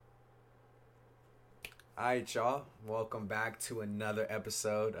All right, y'all. Welcome back to another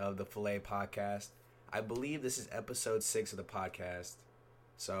episode of the Phillay Podcast. I believe this is episode 6 of the podcast.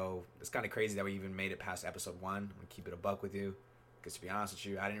 So it's kind of crazy that we even made it past episode 1. I'm going to keep it a buck with you. Because to be honest with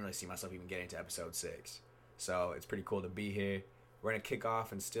you, I didn't really see myself even getting to episode 6. So it's pretty cool to be here. We're going to kick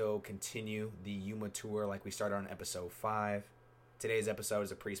off and still continue the Yuma tour like we started on episode 5. Today's episode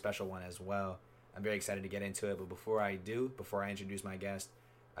is a pretty special one as well. I'm very excited to get into it. But before I introduce my guest,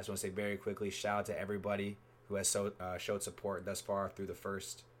 I just want to say very quickly, shout out to everybody who has showed support thus far through the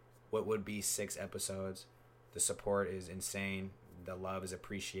first, what would be 6 episodes. The support is insane. The love is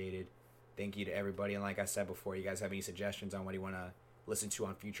appreciated. Thank you to everybody. And like I said before, you guys have any suggestions on what you want to listen to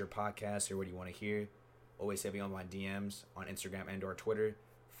on future podcasts or what you want to hear, always hit me on my DMs on Instagram and or Twitter.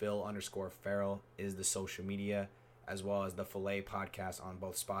 Phil_Farrell is the social media, as well as the Phillay Podcast on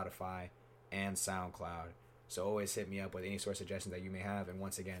both Spotify and SoundCloud. So always hit me up with any sort of suggestions that you may have. And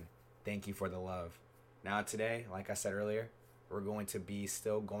once again, thank you for the love. Now today, like I said earlier, we're going to be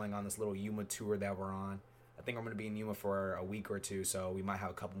still going on this little Yuma tour that we're on. I think I'm going to be in Yuma for a week or two, so we might have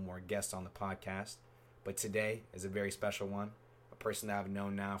a couple more guests on the podcast. But today is a very special one. A person that I've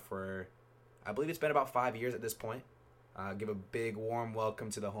known now for, I believe it's been about 5 years at this point. Give a big warm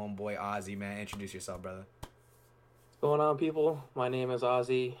welcome to the homeboy Ozzie, man. Introduce yourself, brother. What's going on, people? My name is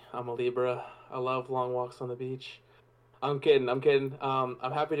Ozzie. I'm a Libra. I love long walks on the beach. I'm kidding. I'm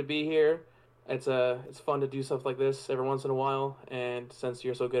happy to be here. It's fun to do stuff like this every once in a while. And since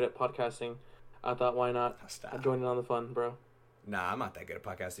you're so good at podcasting, I thought, why not join in on the fun, bro? Nah, I'm not that good at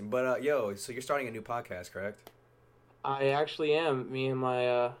podcasting. But, so you're starting a new podcast, correct? I actually am. Me and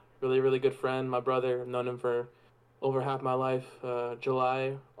my really, really good friend, my brother, I've known him for over half my life,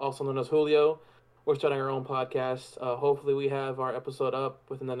 July, also known as Julio. We're starting our own podcast. Hopefully we have our episode up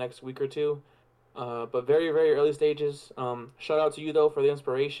within the next week or two. But very, very early stages. Shout out to you, though, for the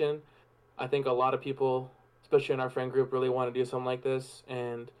inspiration. I think a lot of people, especially in our friend group, really want to do something like this.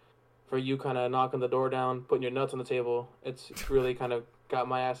 And for you kind of knocking the door down, putting your nuts on the table, it's really kind of got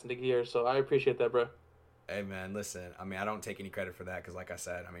my ass into gear. So I appreciate that, bro. Hey, man, listen, I don't take any credit for that because, like I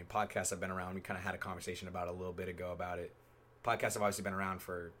said, podcasts have been around. We kind of had a conversation about it a little bit ago about it. Podcasts have obviously been around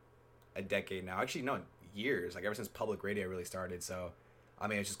for a decade now. Actually, no, years. Like, ever since public radio really started. So,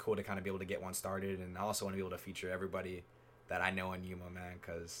 it's just cool to kind of be able to get one started. And I also want to be able to feature everybody that I know in Yuma, man,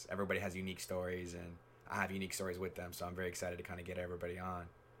 because everybody has unique stories, and I have unique stories with them. So I'm very excited to kind of get everybody on.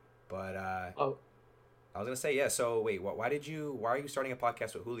 But I was gonna say, yeah. So wait, why are you starting a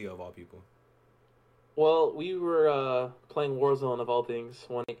podcast with Julio of all people? Well, we were playing Warzone of all things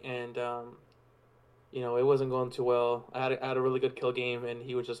one night, and it wasn't going too well. I had a really good kill game, and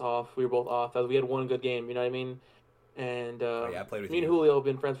he was just off. We were both off. We had one good game, you know what I mean? And I played with me you. and Julio have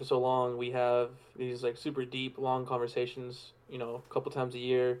been friends for so long. We have these like super deep, long conversations, a couple times a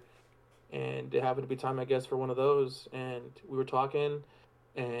year. And it happened to be time, I guess, for one of those. And we were talking,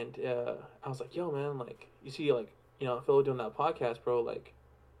 and I was like, "Yo, man, like you see, like Phil doing that podcast, bro. Like,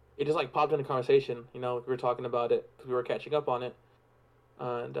 it just like popped into conversation. We were talking about it because we were catching up on it."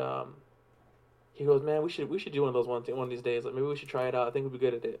 And he goes, "Man, we should do one of those one of these days. Like, maybe we should try it out. I think we'd be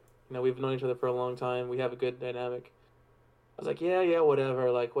good at it. We've known each other for a long time. We have a good dynamic." I was like, yeah,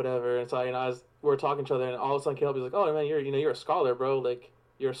 whatever, whatever. And so, we were talking to each other, and all of a sudden Caleb was like, "Oh, man, you're a scholar, bro. Like,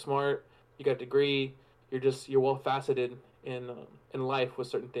 you're smart. You got a degree. You're well faceted in life with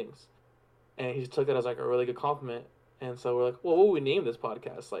certain things." And he took that as like a really good compliment. And so we're like, "Well, what would we name this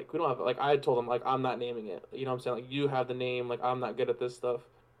podcast? Like, we don't have like." I told him like, "I'm not naming it. You know what I'm saying? Like, you have the name. Like, I'm not good at this stuff."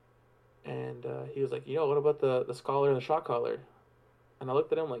 And he was like, "What about the scholar and the shot caller?" And I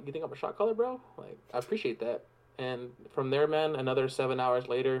looked at him like, "You think I'm a shot caller, bro? Like, I appreciate that." And from there, man, another 7 hours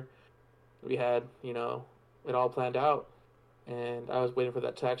later, we had, it all planned out. And I was waiting for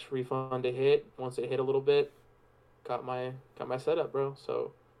that tax refund to hit. Once it hit a little bit, got my setup, bro.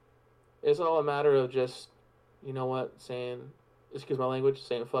 So it's all a matter of just, saying, excuse my language,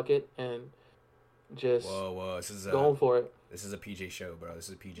 saying fuck it and just whoa, this is going for it. This is a PG show, bro. This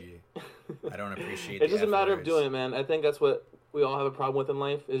is a PG. I don't appreciate It's just a matter words. of doing it, man. I think that's what we all have a problem with in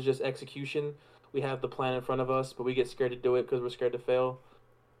life is just execution. We have the plan in front of us, but we get scared to do it because we're scared to fail.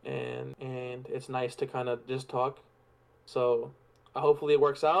 And it's nice to kind of just talk. So hopefully it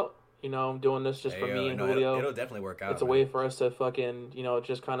works out. I'm doing this just for me and Julio. It'll definitely work out. It's a way for us to fucking,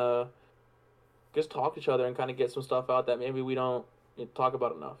 just kind of just talk to each other and kind of get some stuff out that maybe we don't talk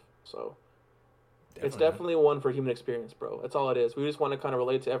about enough. So it's definitely one for human experience, bro. That's all it is. We just want to kind of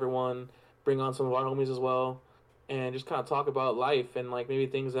relate to everyone, bring on some of our homies as well, and just kind of talk about life and like maybe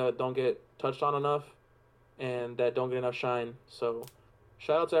things that don't get touched on enough and that don't get enough shine. So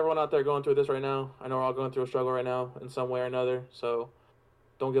shout out to everyone out there going through this right now. I know we're all going through a struggle right now in some way or another. So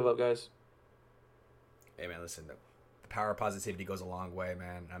don't give up, guys. Hey man, listen, the power of positivity goes a long way,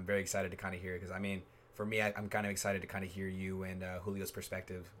 man. I'm very excited to kind of hear it because I mean, for me, I'm kind of excited to kind of hear you and Julio's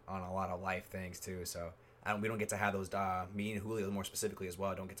perspective on a lot of life things too. So we don't get to have those. Me and Julio more specifically as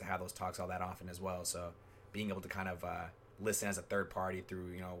well don't get to have those talks all that often as well. So being able to kind of listen as a third party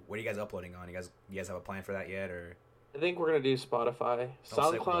through, what are you guys uploading on? You guys have a plan for that yet, or? I think we're gonna do Spotify.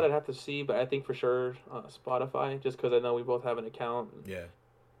 SoundCloud, I'd have to see, but I think for sure Spotify, just because I know we both have an account. Yeah.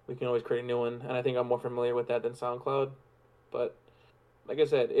 We can always create a new one, and I think I'm more familiar with that than SoundCloud. But like I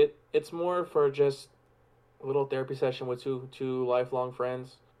said, it's more for just a little therapy session with two lifelong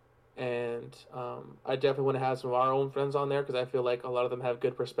friends, and I definitely want to have some of our own friends on there because I feel like a lot of them have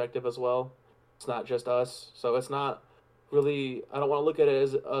good perspective as well. It's not just us, so it's not really. I don't want to look at it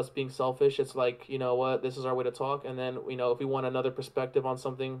as us being selfish. It's like, you know what, this is our way to talk, and then if we want another perspective on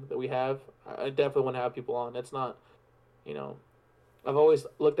something that we have, I definitely want to have people on. It's not, I've always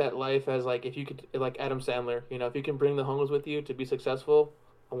looked at life as like, if you could, like Adam Sandler, if you can bring the homies with you to be successful,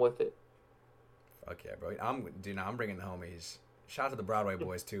 I'm with it. Fuck yeah, bro. I'm bringing the homies. Shout out to the Broadway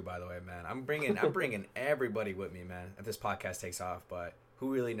boys too, by the way, man. I'm bringing everybody with me, man, if this podcast takes off. But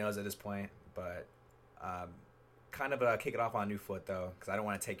who really knows at this point? But kind of kick it off on a new foot though, because I don't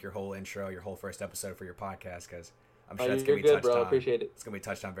want to take your whole intro, your whole first episode for your podcast, because I'm sure that's gonna be touched on. I appreciate it. It's gonna be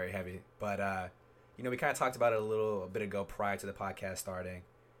touched on very heavy, but we kind of talked about it a bit ago prior to the podcast starting.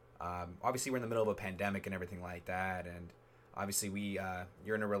 Obviously, we're in the middle of a pandemic and everything like that, and obviously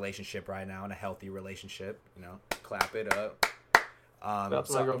you're in a relationship right now, in a healthy relationship. Clap it up.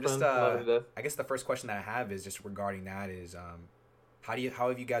 That's so my girlfriend. I guess the first question that I have is just regarding that is how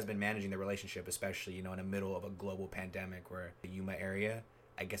have you guys been managing the relationship, especially in the middle of a global pandemic where the Yuma area,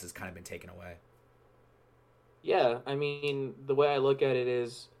 I guess, has kind of been taken away. Yeah, I mean, the way I look at it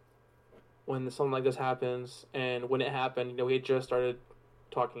is, when something like this happens, and when it happened, we had just started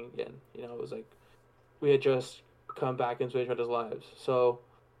talking again. It was like we had just come back into each other's lives. So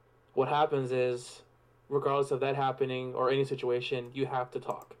what happens is, regardless of that happening or any situation, you have to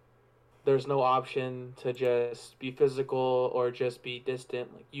talk. There's no option to just be physical or just be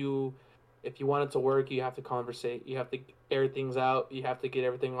distant. Like if you want it to work, you have to conversate. You have to air things out. You have to get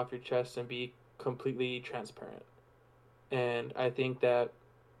everything off your chest and be completely transparent. And I think that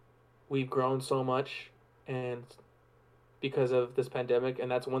we've grown so much, and because of this pandemic, and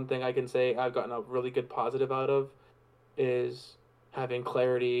that's one thing I can say I've gotten a really good positive out of, is having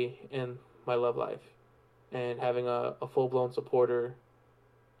clarity in my love life and having a full-blown supporter,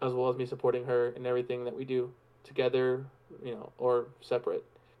 as well as me supporting her in everything that we do together, or separate.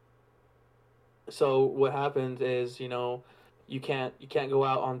 So what happens is, you can't go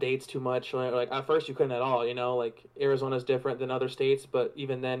out on dates too much. Like at first you couldn't at all, like Arizona's different than other states, but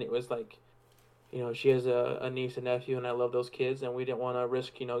even then it was like, she has a niece and nephew, and I love those kids, and we didn't want to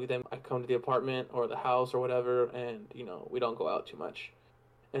risk, them. I come to the apartment or the house or whatever, and, we don't go out too much.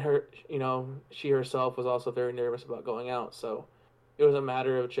 And her, she herself was also very nervous about going out. So it was a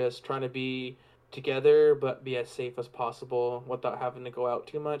matter of just trying to be together, but be as safe as possible without having to go out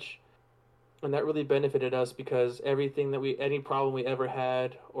too much. And that really benefited us because everything any problem we ever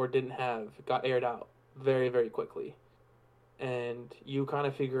had or didn't have got aired out very, very quickly. And you kind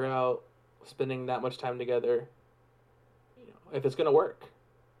of figure out, spending that much time together, if it's going to work,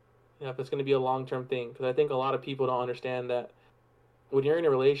 if it's going to be a long-term thing. Because I think a lot of people don't understand that when you're in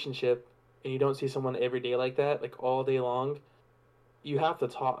a relationship and you don't see someone every day like that, like all day long, you have to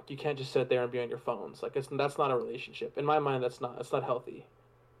talk. You can't just sit there and be on your phones. Like that's not a relationship. In my mind, it's not healthy.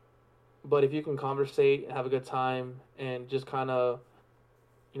 But if you can conversate and have a good time and just kind of,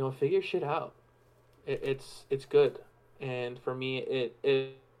 figure shit out, it's good. And for me,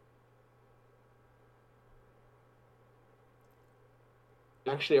 it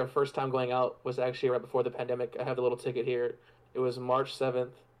actually, our first time going out was actually right before the pandemic. I have the little ticket here. It was March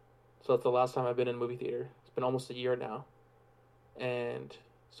 7th, so that's the last time I've been in a movie theater. It's been almost a year now. And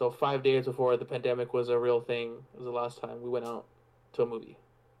so 5 days before the pandemic was a real thing, was the last time we went out to a movie.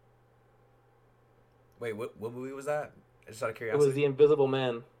 Wait, what movie was that? Just out of curiosity. It was The Invisible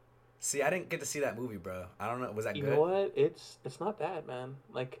Man. See, I didn't get to see that movie, bro. I don't know. Was that good? You know what? It's not bad, man.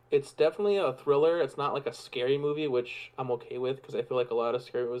 Like, it's definitely a thriller. It's not like a scary movie, which I'm okay with, because I feel like a lot of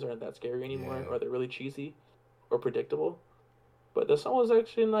scary movies aren't that scary anymore, or they're really cheesy or predictable. But this one was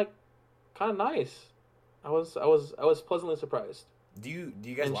actually like kind of nice. I was pleasantly surprised. Do you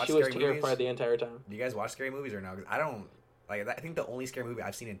guys watch scary movies? And she was terrified the entire time. Do you guys watch scary movies or no? Because I don't like. I think the only scary movie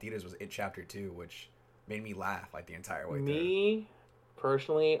I've seen in theaters was It Chapter 2, which made me laugh like the entire way through.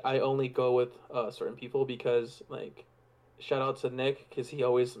 Personally, I only go with certain people because, like, shout out to Nick because he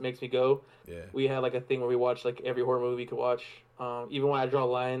always makes me go. Yeah. We had like a thing where we watch like every horror movie we could watch. Even when I draw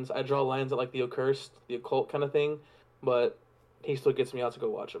lines at like the accursed, the occult kind of thing, but he still gets me out to go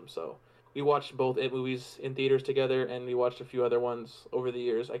watch them. So we watched both It movies in theaters together, and we watched a few other ones over the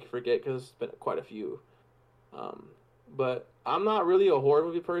years. I can forget because it's been quite a few. But I'm not really a horror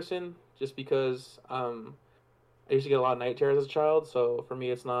movie person, just because I used to get a lot of night terrors as a child. So for me,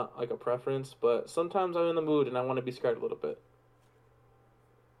 it's not like a preference. But sometimes I'm in the mood and I want to be scared a little bit.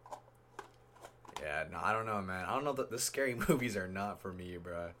 Yeah, no, I don't know, man. I don't know. The scary movies are not for me,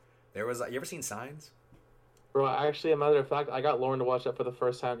 bro. There was you ever seen Signs? Bro, actually, a matter of fact, I got Lauren to watch that for the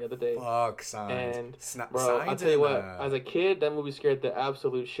first time the other day. Fuck, Signs. And, bro, Signs I'll tell you what, as a kid, that movie scared the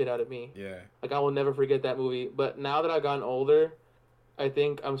absolute shit out of me. Yeah. Like, I will never forget that movie. But now that I've gotten older, I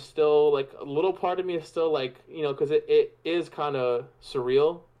think I'm still, like, a little part of me is still, like, you know, because it is kind of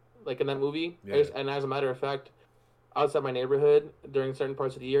surreal, like, in that movie. Yeah. And as a matter of fact, outside my neighborhood, during certain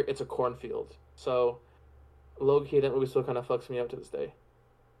parts of the year, it's a cornfield. So, low-key, that movie still kind of fucks me up to this day.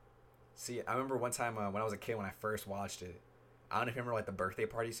 See, I remember one time when I was a kid when I first watched it. I don't know if you remember like the birthday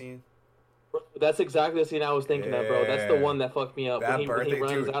party scene. That's exactly the scene I was thinking of, bro. That's the one that fucked me up. That when he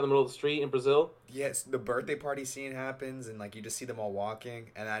runs out in the middle of the street in Brazil. Yes, the birthday party scene happens, and like you just see them all walking.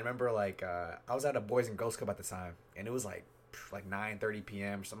 And I remember like I was at a Boys and Girls Club at the time, and it was like 9:30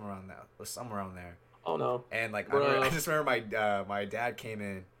 p.m. somewhere around that. It was somewhere around there. Oh no! And like I just remember my dad came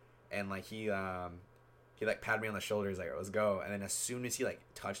in, and like he like patted me on the shoulder. He's like, "Let's go." And then as soon as he like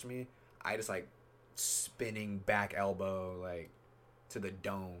touched me, I just like spinning back elbow like to the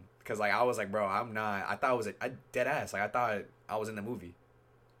dome, because like I was like, bro, I'm not. I thought it was a dead ass. Like I thought I was in the movie.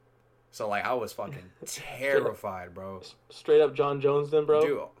 So like I was fucking terrified, bro. Straight up John Jones, then, bro.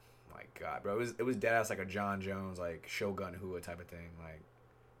 Dude, oh my god, bro, it was dead ass like a John Jones like Shogun Hua type of thing. Like,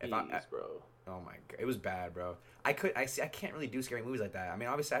 bro. Oh my god, it was bad, bro. I can't really do scary movies like that. I mean,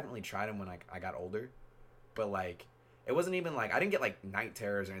 obviously I haven't really tried them when I got older, but like it wasn't even like I didn't get like night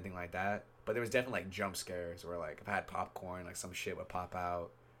terrors or anything like that. But there was definitely like jump scares where like if I had popcorn, like some shit would pop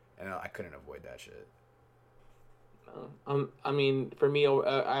out, and I couldn't avoid that shit. I mean, for me,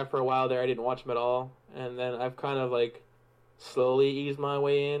 for a while there, I didn't watch them at all, and then I've kind of like slowly eased my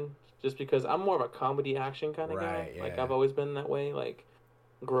way in, just because I'm more of a comedy action kind of guy. Yeah. Like I've always been that way. Like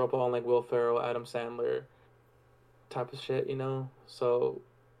grew up on like Will Ferrell, Adam Sandler type of shit, you know. So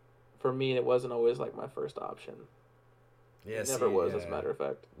for me, it wasn't always like my first option. Yeah, it never was, as a matter of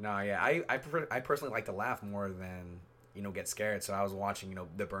fact. No, yeah, I personally like to laugh more than get scared. So I was watching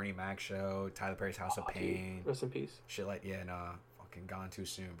the Bernie Mac show, Tyler Perry's House of Pain. Dude, rest in peace. Shit like fucking gone too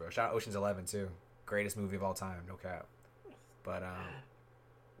soon, bro. Shout out Ocean's 11 too, greatest movie of all time, no cap. But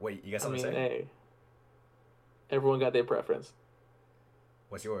wait, you got something to say? Hey, everyone got their preference.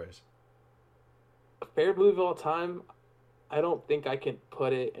 What's yours? A favorite movie of all time? I don't think I can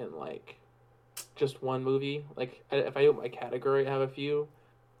put it in like just one movie. Like if I do my category, I have a few,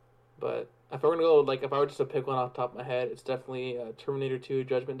 but if I were gonna go, like if I were just to pick one off the top of my head, it's definitely Terminator 2: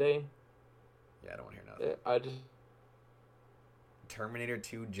 Judgment Day. Yeah, I don't want to hear nothing. Terminator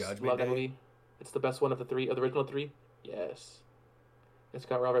 2: Judgment love Day. That movie. It's the best one of the original three. Yes, it's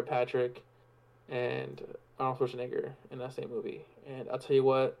got Robert Patrick and Arnold Schwarzenegger in that same movie. And I'll tell you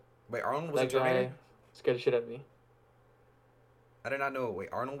what. Wait, Arnold was in Terminator? Guy scared the shit out of me. I did not know. Wait,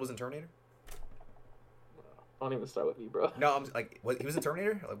 Arnold was in Terminator? Don't even start with me, bro. No, I'm like, what? He was in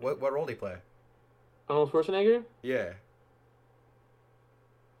Terminator? Like, what role did he play? Arnold Schwarzenegger? Yeah.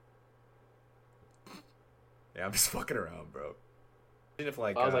 Yeah, I'm just fucking around, bro. Imagine if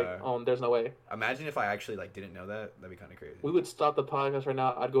like I was like, oh, there's no way. Imagine if I actually like didn't know that. That'd be kind of crazy. We would stop the podcast right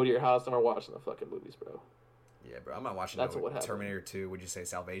now. I'd go to your house and we're watching the fucking movies, bro. Yeah, bro. I'm not watching. That's what happened. Terminator 2. Would you say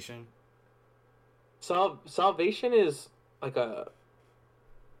Salvation? Salvation is like a.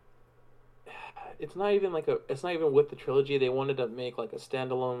 It's not even with the trilogy. They wanted to make like a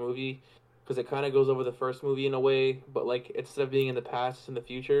standalone movie because it kind of goes over the first movie in a way, but like instead of being in the past, it's in the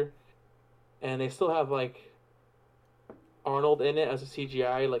future, and they still have like Arnold in it as a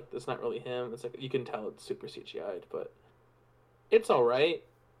CGI. Like it's not really him. It's like you can tell it's super CGI'd, but it's all right.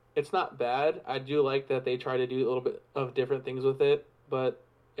 It's not bad. I do like that they try to do a little bit of different things with it, but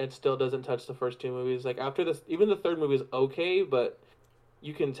it still doesn't touch the first two movies. Like after this, even the third movie is okay, but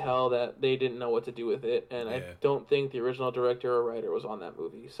you can tell that they didn't know what to do with it, and yeah. I don't think the original director or writer was on that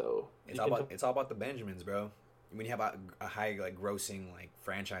movie. So it's all about the Benjamins, bro. When you have a high like grossing like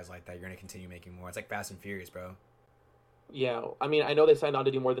franchise like that, you're gonna continue making more. It's like Fast and Furious, bro. Yeah, I mean, I know they signed on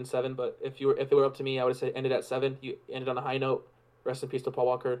to do more than 7, but if it were up to me, I would have said ended at 7. You ended on a high note. Rest in peace to Paul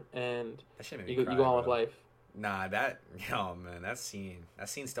Walker, and you go on with life. Nah, man, that scene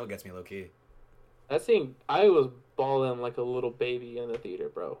still gets me low key. That scene, I was bawling like a little baby in the theater,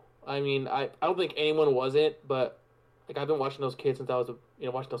 bro. I mean, I don't think anyone wasn't, but like I've been watching those kids since I was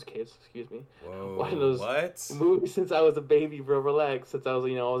watching those kids, excuse me, watching Whoa, those what? movies since I was a baby, bro. Relax, since I was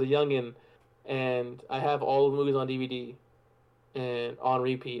I was a youngin, and I have all the movies on DVD and on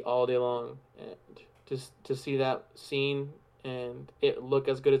repeat all day long, and just to see that scene and it look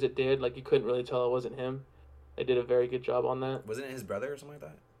as good as it did, like you couldn't really tell it wasn't him. They did a very good job on that. Wasn't it his brother or something like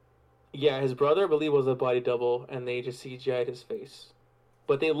that? Yeah, his brother, I believe, was a body double, and they just CGI'd his face.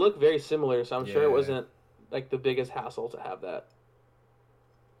 But they look very similar, so I'm sure it Yeah. wasn't like the biggest hassle to have that.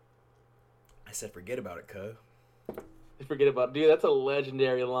 I said, forget about it, cuz. Forget about it. Dude, that's a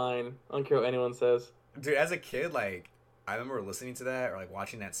legendary line. I don't care what anyone says. Dude, as a kid, like, I remember listening to that or, like,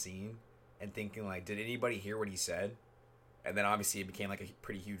 watching that scene and thinking, like, did anybody hear what he said? And then, obviously, it became, like, a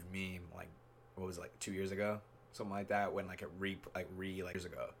pretty huge meme, like, what was it, like, 2 years ago? Something like that, when, like, years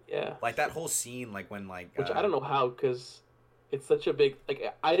ago. Yeah. Like, that whole scene, like, when, like... Which I don't know how, because it's such a big...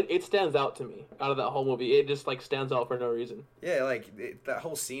 Like, it stands out to me out of that whole movie. It just, like, stands out for no reason. Yeah, like, that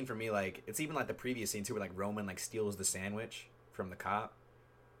whole scene for me, like, it's even, like, the previous scene, too, where, like, Roman, like, steals the sandwich from the cop.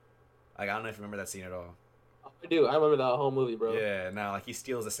 Like, I don't know if you remember that scene at all. I do. I remember that whole movie, bro. Yeah, no, like, he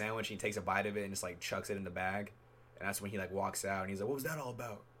steals the sandwich, and he takes a bite of it, and just, like, chucks it in the bag. And that's when he, like, walks out, and he's like, what was that all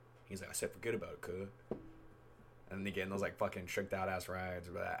about? He's like, I said, forget about it, cuz. And again, those, like, fucking tricked out ass rides.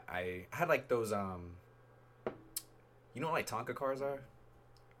 But I had, like, those, you know what, like, Tonka cars are?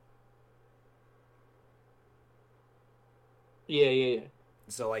 Yeah.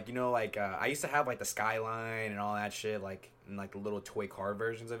 So, like, you know, like, I used to have, like, the Skyline and all that shit, like, and, like, the little toy car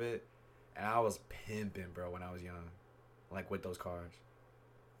versions of it. And I was pimping, bro, when I was young. Like, with those cars.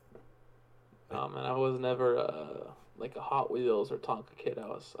 Man, I was never, like, a Hot Wheels or Tonka kid. I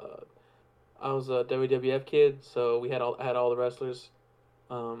was a WWF kid, so I had all the wrestlers.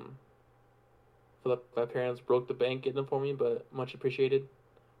 My parents broke the bank getting them for me, but much appreciated.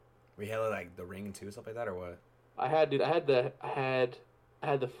 We had, like, the ring, too, stuff like that, or what? I had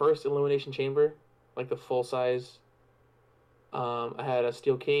the first Elimination Chamber, like the full size. I had a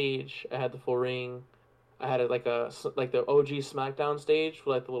steel cage. I had the full ring. I had like the OG SmackDown stage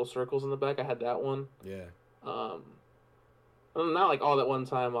with like the little circles in the back. I had that one. Yeah. Not like all at one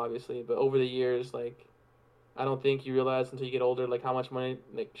time, obviously, but over the years, like, I don't think you realize until you get older, like, how much money,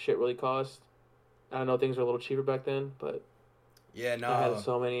 like, shit really costs. I know things were a little cheaper back then, but Yeah, no. I had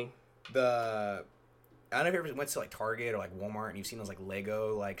so many. I don't know if you ever went to, like, Target or, like, Walmart and you've seen those, like,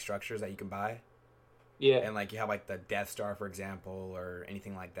 Lego, like, structures that you can buy. Yeah. And, like, you have, like, the Death Star, for example, or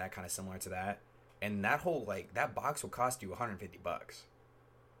anything like that, kind of similar to that. And that whole, like, that box will cost you $150.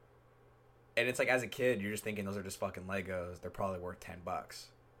 And it's like, as a kid, you're just thinking those are just fucking Legos. They're probably worth $10.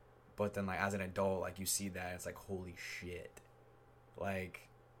 But then, like, as an adult, like, you see that, it's like, holy shit. Like,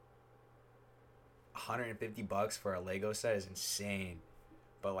 $150 for a Lego set is insane.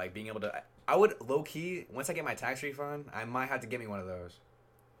 But, like, being able to... I would, low-key, once I get my tax refund, I might have to get me one of those.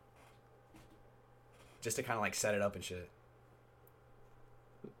 Just to kind of, like, set it up and shit.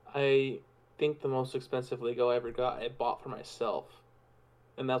 I think the most expensive Lego I ever got, I bought for myself.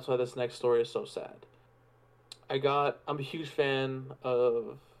 And that's why this next story is so sad. I'm a huge fan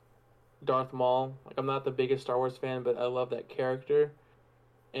of Darth Maul. Like, I'm not the biggest Star Wars fan, but I love that character.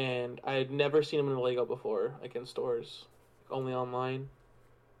 And I had never seen him in a Lego before, like in stores, only online.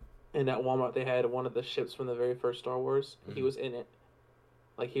 And at Walmart, they had one of the ships from the very first Star Wars. Mm-hmm. He was in it.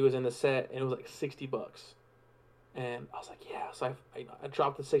 Like, he was in the set, and it was like $60. And I was like, yeah. So I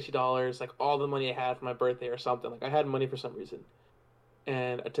dropped the $60, like all the money I had for my birthday or something. Like, I had money for some reason.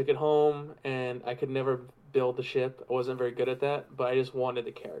 And I took it home, and I could never build the ship. I wasn't very good at that, but I just wanted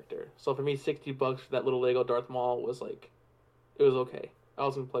the character. So for me, $60 for that little Lego Darth Maul was like, it was okay. I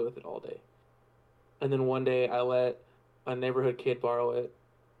was going to play with it all day. And then one day, I let a neighborhood kid borrow it.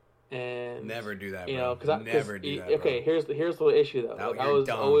 And never do that, bro. You know, never do that, okay, bro. here's the issue, though. Like, I was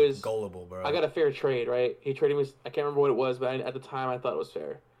dumb, always gullible, bro. I got a fair trade, right? He traded me, I can't remember what it was, but at the time, I thought it was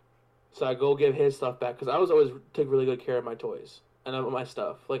fair. So I go give his stuff back, because I was always took really good care of my toys and of my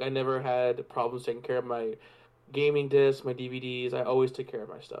stuff. Like, I never had problems taking care of my gaming discs, my DVDs. I always took care of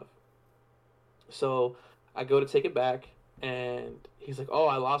my stuff. So I go to take it back, and he's like, "Oh,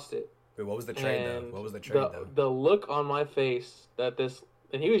 I lost it." Wait, what was the trade, though? What was the trade, though? The look on my face that this...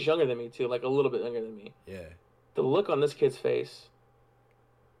 And he was younger than me, too, like a little bit younger than me. Yeah. The look on this kid's face,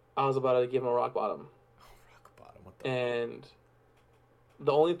 I was about to give him a rock bottom. Oh, rock bottom, what the... And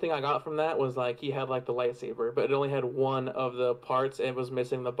the only thing I got from that was, like, he had, like, the lightsaber, but it only had one of the parts and was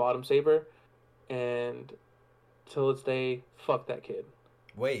missing the bottom saber. And till this day, fuck that kid.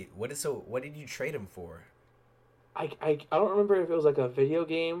 Wait, what did you trade him for? I don't remember if it was like a video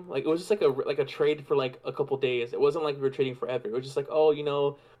game. Like it was just like a trade for like a couple days. It wasn't like we were trading forever. It was just like,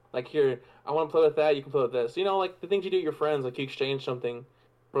 oh, like here, I want to play with that. You can play with this. Like the things you do with your friends. Like you exchange something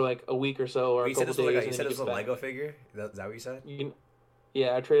for like a week or so or Well, a couple days. you And said then this you was a give it Lego back. figure. Is that what you said?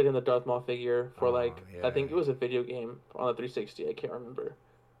 Yeah, I traded him the Darth Maul figure for Oh like I yeah. think it was a video game on the 360. I can't remember,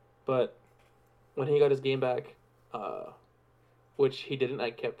 but when he got his game back, uh, which he didn't,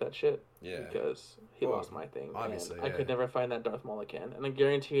 I kept that shit Yeah. because he Well, lost my thing, obviously, and I yeah. could never find that Darth Maul again. And I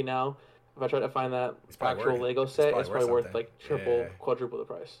guarantee you now, if I try to find that It's probably actual worth. Lego It's set, probably it's worth probably worth something. like triple, Yeah. quadruple the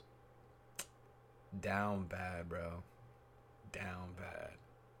price. Down bad, bro. Down bad.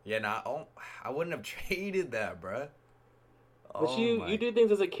 Yeah, nah. Oh, I wouldn't have traded that, bro. But Oh you my. do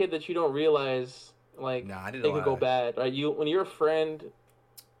things as a kid that you don't realize like Nah, I did a they could lot go of. bad, right? When you're a friend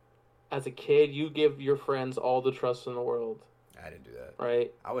as a kid, you give your friends all the trust in the world, I didn't do that.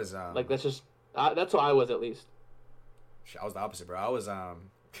 right? I was Like that's how I was at least. I was the opposite, bro. I was I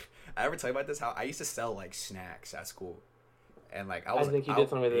ever tell you about this? How I used to sell like snacks at school, and like I think you did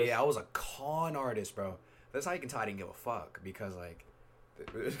tell me this. Yeah, I was a con artist, bro. That's how you can tell I didn't give a fuck because like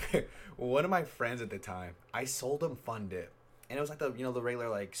one of my friends at the time, I sold him Fun Dip, and it was like the regular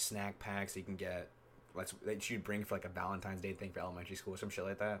like snack packs you can get, like that you'd bring for like a Valentine's Day thing for elementary school or some shit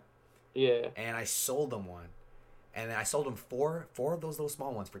like that. Yeah. And I sold him one, and then I sold him four of those little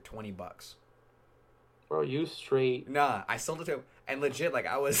small ones for $20. Bro, you straight. Nah, I sold it to him, and legit, like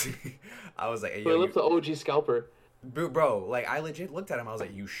I was, I was like, hey, yo, Philip's the OG scalper. bro, like I legit looked at him. I was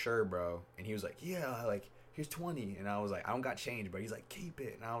like, you sure, bro? And he was like, yeah, like here's 20, and I was like, I don't got change, bro. He's like, keep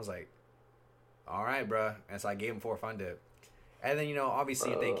it, and I was like, all right, bro. And so I gave him 4 Fun Dip, and then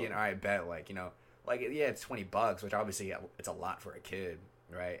obviously you're thinking, all right, bet, like like yeah, it's $20, which obviously it's a lot for a kid,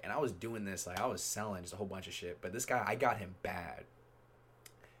 right? And I was doing this, like I was selling just a whole bunch of shit, but this guy, I got him bad.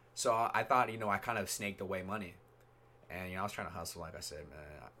 So I thought, I kind of snaked away money. And, I was trying to hustle, like I said, man.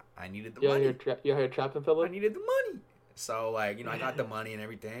 I needed the money. You hired trapping I Philip? needed the money. So, like, I got the money and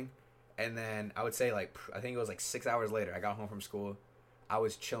everything. And then I would say, like, I think it was like 6 hours later, I got home from school. I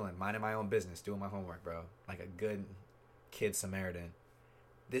was chilling, minding my own business, doing my homework, bro. Like a good kid Samaritan.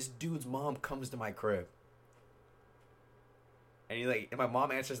 This dude's mom comes to my crib. And my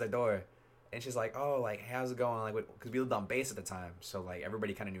mom answers the door. And she's like, oh, like, how's it going? Like, because we lived on base at the time. So, like,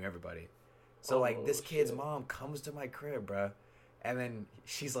 everybody kind of knew everybody. So, like, this kid's mom comes to my crib, bro. And then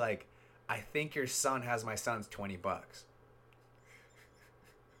she's like, I think your son has my son's $20.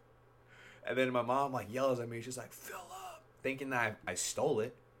 And then my mom, like, yells at me. She's like, fill up. Thinking that I stole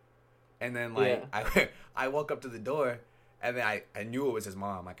it. And then, like, yeah. I woke up to the door. And then I knew it was his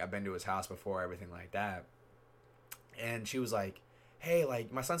mom. Like, I've been to his house before, everything like that. And she was like, hey,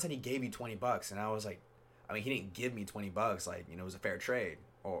 like, my son said he gave you $20. And I was like, I mean, he didn't give me $20. Like, it was a fair trade.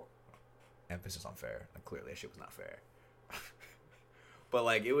 Or, emphasis on fair. Like, clearly that shit was not fair. But,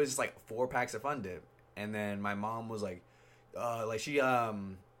 like, it was just, like, 4 packs of Fun Dip. And then my mom was like,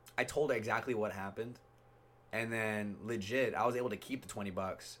 I told her exactly what happened. And then, legit, I was able to keep the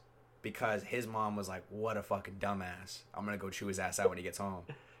 $20 because his mom was like, what a fucking dumbass. I'm going to go chew his ass out when he gets home.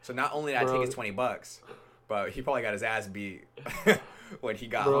 So not only did I take his $20, but he probably got his ass beat when he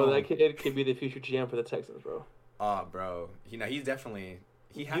got home. Bro, that kid could be the future GM for the Texans, bro. Oh, bro. He's definitely...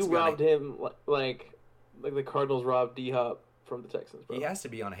 He has you to robbed him like the Cardinals robbed D-Hop from the Texans, bro. He has to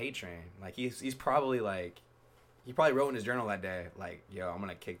be on a hate train. Like, he's probably like... He probably wrote in his journal that day, like, yo, I'm going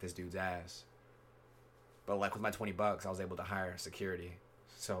to kick this dude's ass. But, like, with my $20, I was able to hire security.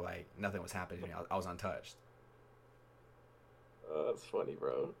 So, like, nothing was happening. I was untouched. That's funny,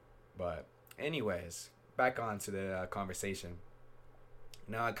 bro. But, anyways, back on to the conversation.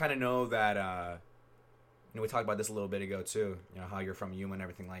 Now, I kind of know that, we talked about this a little bit ago, too. How you're from Yuma and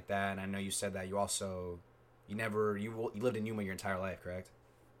everything like that. And I know you said that you also, you lived in Yuma your entire life, correct?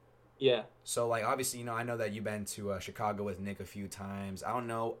 Yeah. So, like, obviously, I know that you've been to Chicago with Nick a few times. I don't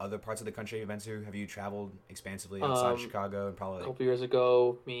know other parts of the country you've been to. Have you traveled expansively outside of Chicago? And probably a couple years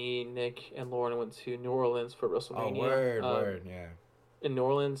ago, me, Nick, and Lauren went to New Orleans for WrestleMania. Oh, word, yeah. In New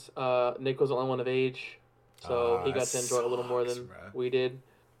Orleans, Nick was the only one of age, so he got to enjoy it a little more than we did.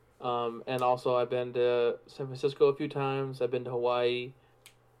 And also, I've been to San Francisco a few times. I've been to Hawaii.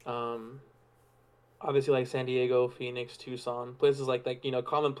 Obviously, like San Diego, Phoenix, Tucson, places like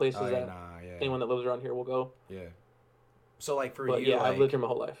common places anyone that lives around here will go. Yeah. So, like, for but you, yeah, I've lived here my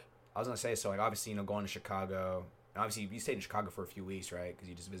whole life. I was gonna say, so, like, obviously, going to Chicago. Obviously, you stayed in Chicago for a few weeks, right? Because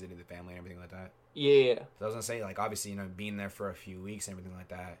you just visited the family and everything like that. Yeah. So I was gonna say, like, obviously, being there for a few weeks and everything like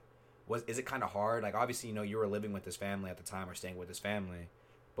that. Is it kind of hard? Like, obviously, you were living with this family at the time or staying with this family.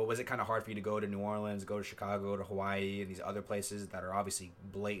 But was it kind of hard for you to go to New Orleans, go to Chicago, go to Hawaii, and these other places that are obviously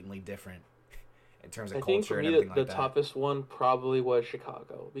blatantly different in terms of I think for culture and me, everything the like that? toughest one probably was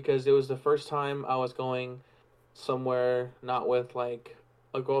Chicago because it was the first time I was going somewhere not with like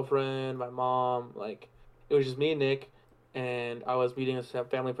a girlfriend, my mom, like it was just me and Nick, and I was meeting a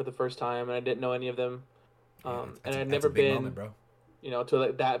family for the first time, and I didn't know any of them, Yeah, and I'd that's a never big moment, been, bro. to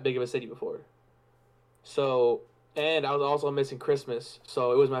like that big of a city before. So, and I was also missing Christmas,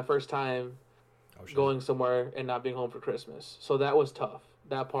 so it was my first time Oh shit. going somewhere and not being home for Christmas. So that was tough.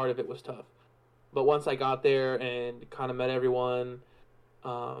 That part of it was tough. But once I got there and kind of met everyone,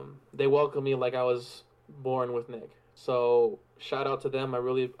 they welcomed me like I was born with Nick. So shout out to them.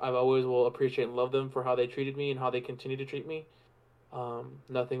 I've always will appreciate and love them for how they treated me and how they continue to treat me.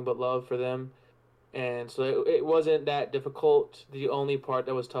 Nothing but love for them. And so it wasn't that difficult. The only part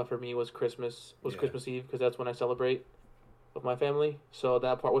that was tough for me was Yeah. Christmas Eve because that's when I celebrate with my family. So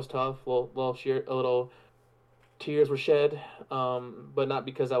that part was tough. A little tears were shed, but not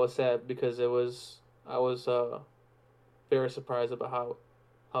because I was sad. Because I was very surprised about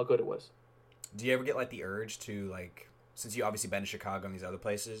how good it was. Do you ever get like the urge to like, since you obviously been to Chicago and these other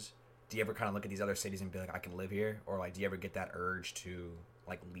places, do you ever kind of look at these other cities and be like, I can live here, or like, do you ever get that urge to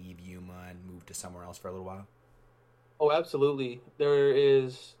like leave Yuma and move to somewhere else for a little while? Oh, absolutely. There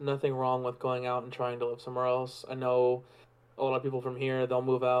is nothing wrong with going out and trying to live somewhere else. I know a lot of people from here, they'll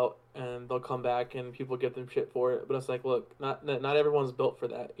move out and they'll come back and people give them shit for it. But it's like, look, not everyone's built for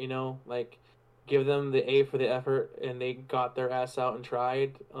that, you know? Like give them the A for the effort and they got their ass out and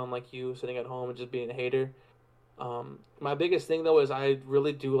tried, unlike you sitting at home and just being a hater. My biggest thing though is I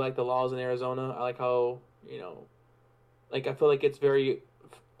really do like the laws in Arizona. I like how, like I feel like it's very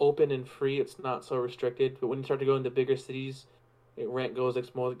open and free. It's not so restricted. But when you start to go into bigger cities, rent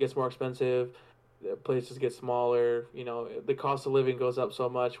gets more expensive. The places get smaller. The cost of living goes up so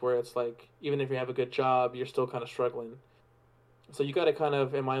much where it's like even if you have a good job, you're still kind of struggling. So you got to kind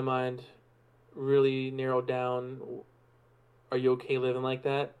of, in my mind, really narrow down. Are you okay living like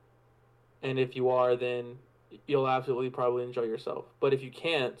that? And if you are, then you'll absolutely probably enjoy yourself. But if you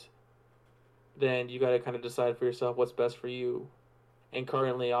can't, then you got to kind of decide for yourself what's best for you. And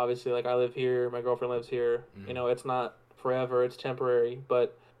currently, obviously, like I live here, my girlfriend lives here. Mm. It's not forever; it's temporary.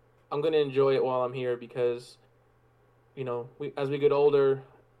 But I'm gonna enjoy it while I'm here because as we get older,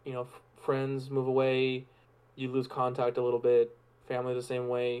 friends move away, you lose contact a little bit. Family the same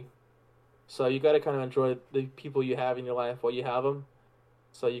way. So you got to kind of enjoy the people you have in your life while you have them.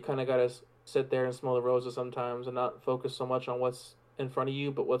 So you kind of got to sit there and smell the roses sometimes and not focus so much on what's in front of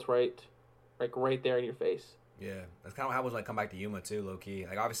you, but what's right there in your face. Yeah, that's kind of how I was like come back to Yuma too, low key.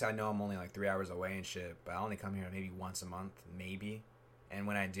 Like obviously I know I'm only like 3 hours away and shit, but I only come here maybe once a month, maybe. And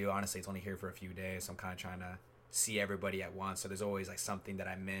when I do, honestly, it's only here for a few days. So I'm kind of trying to see everybody at once. So there's always like something that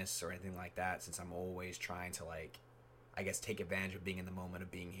I miss or anything like that. Since I'm always trying to like, I guess take advantage of being in the moment of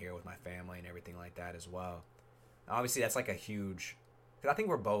being here with my family and everything like that as well. And obviously that's like a huge, because I think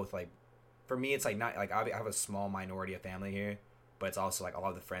we're both like, for me it's like not like I have a small minority of family here, but it's also like a lot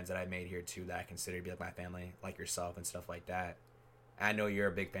of the friends that I made here too that I consider to be like my family, like yourself and stuff like that. And I know you're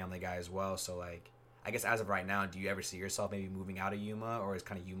a big family guy as well, so like I guess as of right now, do you ever see yourself maybe moving out of Yuma, or is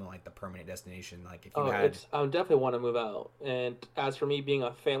kind of Yuma like the permanent destination? Like if you Oh, had, I definitely want to move out. And as for me being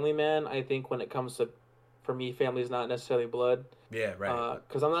a family man, I think when it comes to, for me, family is not necessarily blood. yeah, right,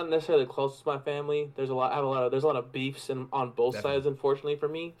 Because I'm not necessarily close to my family. There's a lot of beefs on both definitely, sides, unfortunately for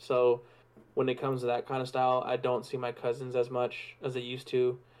me. So when it comes to that kind of style, I don't see my cousins as much as I used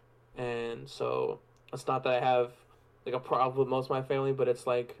to, and so it's not that I have like a problem with most of my family, but it's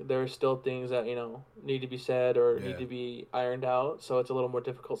like there are still things that need to be said or need yeah, to be ironed out. So it's a little more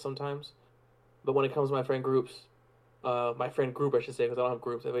difficult sometimes. But when it comes to my friend group, I should say, because I don't have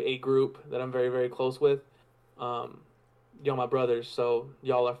groups. I have a group that I'm very, very close with. Um, y'all my brothers, so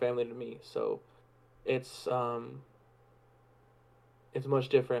y'all are family to me. So it's um, it's much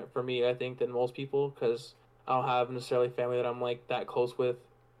different for me, I think, than most people because I don't have necessarily family that I'm like that close with.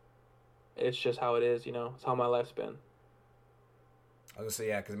 It's just how it is. It's how my life's been. I was gonna say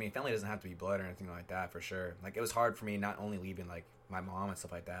yeah, because I mean family doesn't have to be blood or anything like that for sure. Like it was hard for me not only leaving like my mom and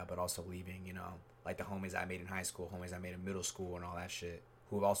stuff like that, but also leaving like the homies I made in high school, homies I made in middle school, and all that shit,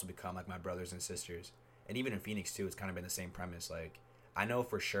 who have also become like my brothers and sisters. And even in Phoenix too, it's kind of been the same premise. Like I know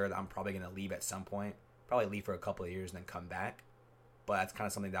for sure that I'm probably gonna leave at some point, probably leave for a couple of years and then come back. But that's kind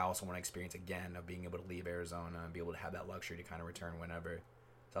of something that I also want to experience again of being able to leave Arizona and be able to have that luxury to kind of return whenever.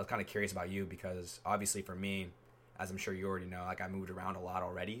 So I was kind of curious about you because obviously for me, as I'm sure you already know, like I moved around a lot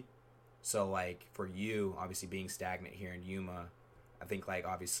already. So like for you, obviously being stagnant here in Yuma, I think like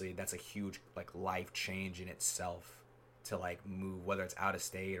obviously that's a huge like life change in itself to like move whether it's out of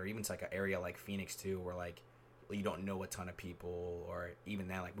state or even to like an area like Phoenix too where like you don't know a ton of people or even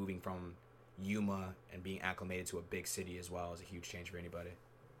then like moving from Yuma and being acclimated to a big city as well is a huge change for anybody.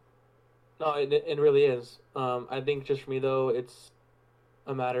 No, it really is. I think just for me though, it's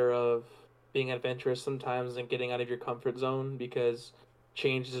a matter of being adventurous sometimes and getting out of your comfort zone because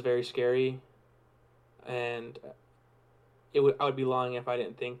change is very scary, and I would be lying if I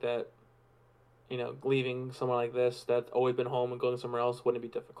didn't think that leaving somewhere like this that's always been home and going somewhere else wouldn't be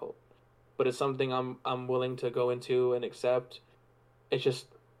difficult. But it's something I'm willing to go into and accept. It's just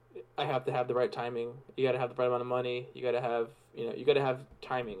I have to have the right timing. You got to have the right amount of money. You got to have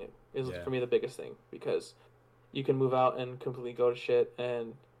timing is for me the biggest thing, because you can move out and completely go to shit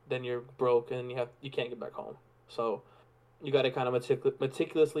and then you're broke and you can't get back home. So you got to kind of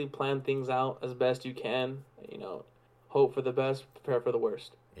meticulously plan things out as best you can. Hope for the best, prepare for the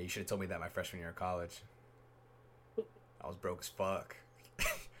worst. Yeah, you should have told me that my freshman year of college. I was broke as fuck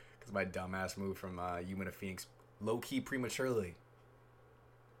because my dumbass moved from Yuma to Phoenix low key prematurely.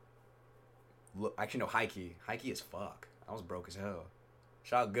 Actually, no, high key as fuck. I was broke as hell.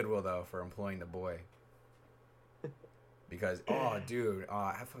 Shout out Goodwill though for employing the boy. Because I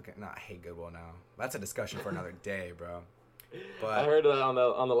hate Goodwill now. That's a discussion for another day, bro. But I heard that on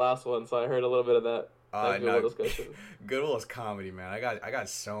the last one, so I heard a little bit of that. Goodwill discussion. Goodwill is comedy, man. I got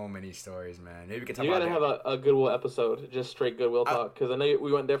so many stories, man. Maybe we can talk. You gotta have a Goodwill episode, just straight Goodwill talk, because I know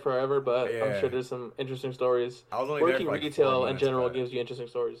we went there forever, but yeah. I'm sure there's some interesting stories. I was only working there for retail in general gives you interesting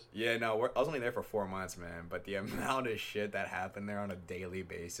stories. Yeah, no, I was only there for 4 months, man. But the amount of shit that happened there on a daily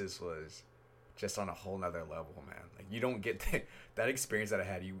basis was just on a whole nother level, man. Like you don't get that experience that I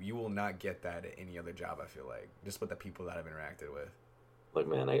had. You will not get that at any other job. I feel like just with the people that I've interacted with. Look,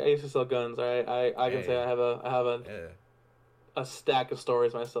 man, I used to sell guns. Right? I can say I have a stack of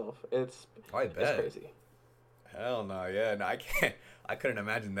stories myself. It's crazy. Hell no, yeah, no, I can't. I couldn't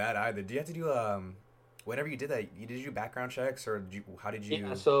imagine that either. Do you have to do whenever you did that? Did you do background checks or how did you?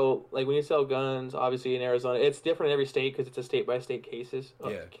 Yeah, so like when you sell guns, obviously in Arizona, it's different in every state because it's a state by state cases. Oh,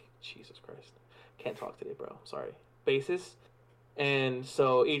 yeah. Jesus Christ, can't talk today, bro. Sorry. Basis, and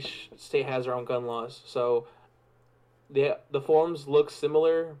so each state has their own gun laws. So. The forms look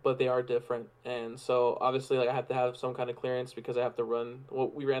similar, but they are different, and so obviously, like I have to have some kind of clearance because I have to run. Well,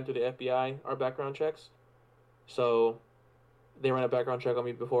 we ran through the FBI our background checks, so they ran a background check on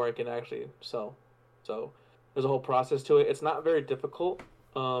me before I can actually sell. So there's a whole process to it. It's not very difficult,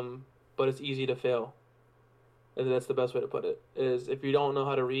 but it's easy to fail. And that's the best way to put it. Is if you don't know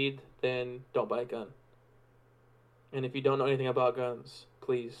how to read, then don't buy a gun. And if you don't know anything about guns,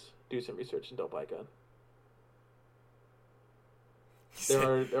 please do some research and don't buy a gun.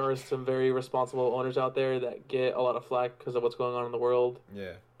 There are some very responsible owners out there that get a lot of flack because of what's going on in the world.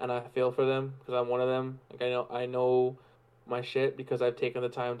 Yeah. And I feel for them because I'm one of them. Like I know my shit because I've taken the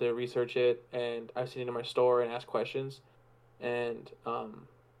time to research it and I've seen it in my store and asked questions. And I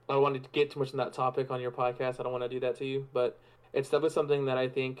don't want to get too much on that topic on your podcast. I don't want to do that to you, but it's definitely something that I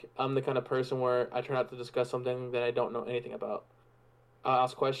think I'm the kind of person where I try not to discuss something that I don't know anything about. I'll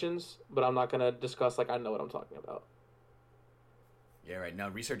ask questions, but I'm not going to discuss like I know what I'm talking about. Yeah, right. No,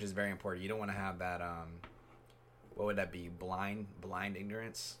 research is very important. You don't want to have that, what would that be? Blind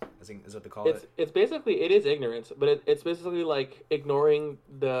ignorance? Is what they call it? It's basically, it is ignorance, but it's basically like ignoring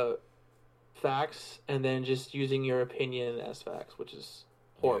the facts and then just using your opinion as facts, which is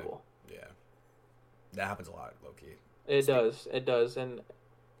horrible. Yeah. That happens a lot, low-key. It does, and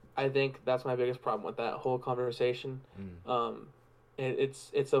I think that's my biggest problem with that whole conversation.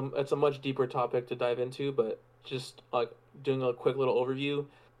 It's a much deeper topic to dive into, but just like doing a quick little overview,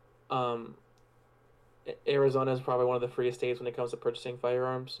 Arizona is probably one of the freest states when it comes to purchasing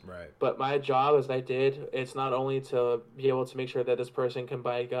firearms. Right. But my job, as I did, it's not only to be able to make sure that this person can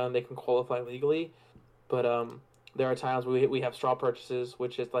buy a gun, they can qualify legally, but there are times we have straw purchases,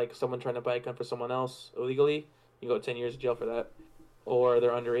 which is like someone trying to buy a gun for someone else illegally. You go 10 years in jail for that. Or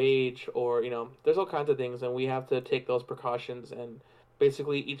they're underage, or, there's all kinds of things, and we have to take those precautions. And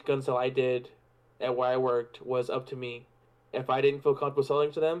basically, each gun sale I did at where I worked was up to me. If I didn't feel comfortable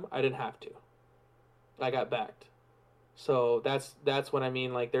selling to them, I didn't have to. I got backed. So that's what I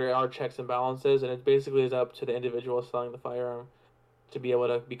mean. Like, there are checks and balances, and it basically is up to the individual selling the firearm to be able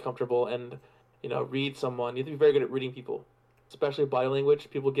to be comfortable and, read someone. You have to be very good at reading people, especially body language.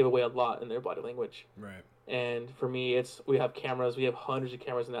 People give away a lot in their body language. Right. And for me, we have cameras. We have hundreds of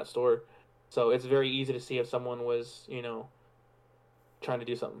cameras in that store. So it's very easy to see if someone was, trying to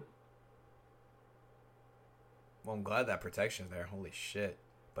do something. Well, I'm glad that protection's there. Holy shit.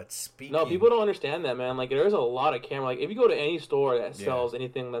 But speaking... No, people don't understand that, man. Like, there's a lot of camera. Like, if you go to any store that sells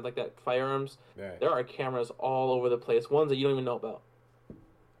anything like that, firearms, there are cameras all over the place. Ones that you don't even know about.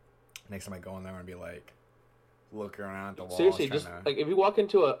 Next time I go in there, I'm going to be like, looking around at the walls. Seriously, just like if you walk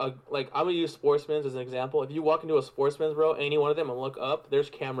into a like I'm gonna use Sportsman's as an example. If you walk into a Sportsman's, bro, any one of them, and look up, there's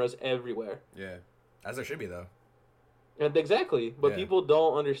cameras everywhere. Yeah, as there should be though. And exactly, but people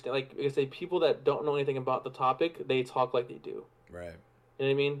don't understand. Like I say, people that don't know anything about the topic, they talk like they do. Right. You know what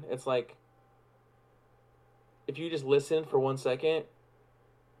I mean? It's like if you just listen for 1 second,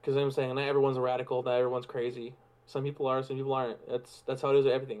 because I'm saying not everyone's a radical, not everyone's crazy. Some people are, some people aren't. That's how it is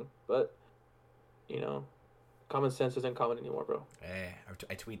with everything. But common sense isn't common anymore, bro. Hey,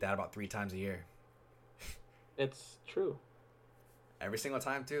 I tweet that about 3 times a year. It's true. Every single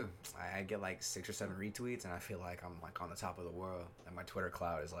time too. I get like 6 or 7 retweets, and I feel like I'm like on the top of the world, and my Twitter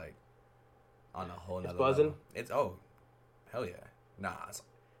cloud is like on a whole nother level. It's hell yeah. Nah,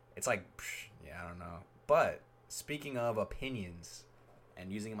 it's like I don't know. But speaking of opinions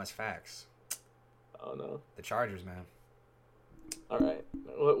and using them as facts. Oh no. The Chargers, man. All right.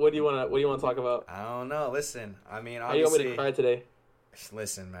 What do you want to talk about? I don't know. Listen, I mean, obviously. How do you want me to cry today?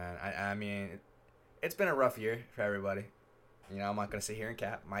 Listen, man. I mean, it's been a rough year for everybody. I'm not gonna sit here and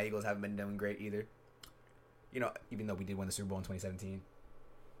cap. My Eagles haven't been doing great either. Even though we did win the Super Bowl in 2017.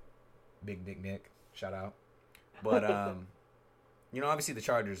 Big Dick Nick, shout out. But obviously the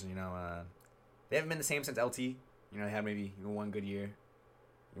Chargers. They haven't been the same since LT. They had maybe one good year,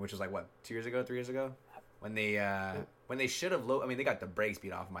 which was like what 2 years ago, 3 years ago, when they should have. They got the brakes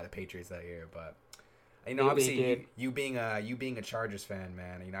beat off them by the Patriots that year. But obviously you being a Chargers fan,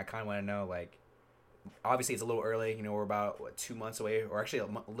 man. I kind of want to know like. Obviously, it's a little early. We're about 2 months away, or actually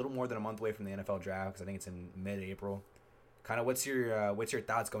a little more than a month away from the NFL draft, because I think it's in mid-April. Kind of, what's your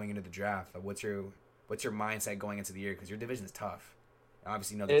thoughts going into the draft? Like, what's your mindset going into the year? Because your division is tough.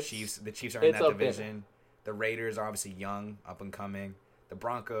 Obviously, the Chiefs are in that division. The Raiders are obviously young, up and coming. The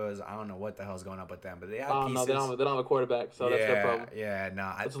Broncos, I don't know what the hell's going up with them, but they have pieces. No, they don't have a quarterback, so that's their problem. Yeah,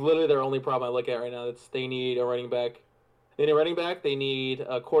 no. It's literally their only problem I look at right now. They need a running back. They need a running back. They need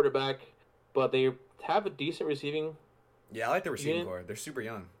a quarterback, but they have a decent receiving. Yeah, I like the receiving core. They're super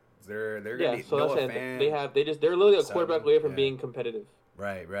young. They're gonna be so Noah Fan. They're literally a quarterback away from being competitive.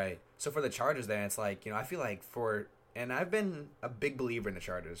 Right. So for the Chargers, then it's like I feel like and I've been a big believer in the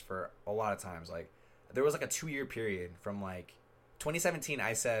Chargers for a lot of times. Like there was like a 2-year period from like 2017.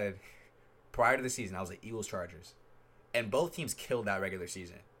 I said prior to the season I was like Eagles Chargers, and both teams killed that regular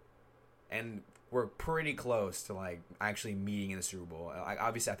season, and we're pretty close to like actually meeting in the Super Bowl. Like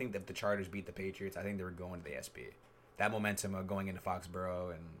obviously, I think if the Chargers beat the Patriots, I think they were going to the SB. That momentum of going into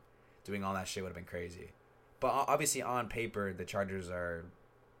Foxborough and doing all that shit would have been crazy. But obviously, on paper, the Chargers are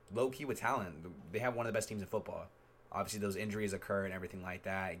low key with talent. They have one of the best teams in football. Obviously, those injuries occur and everything like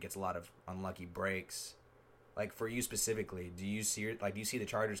that. It gets a lot of unlucky breaks. Like for you specifically, do you see the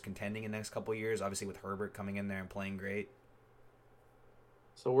Chargers contending in the next couple of years? Obviously, with Herbert coming in there and playing great.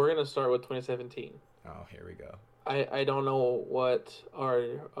 So we're going to start with 2017. Oh, here we go. I don't know what our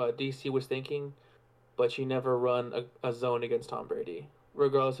DC was thinking, but you never run a zone against Tom Brady,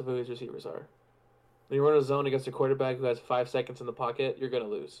 regardless of who his receivers are. When you run a zone against a quarterback who has 5 seconds in the pocket, you're going to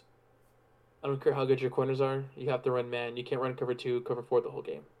lose. I don't care how good your corners are. You have to run man. You can't run cover 2, cover 4 the whole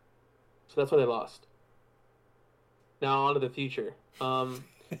game. So that's why they lost. Now on to the future.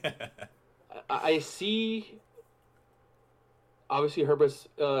 I see... Obviously, Herbert's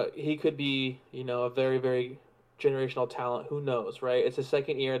he could be, a very, very generational talent. Who knows, right? It's his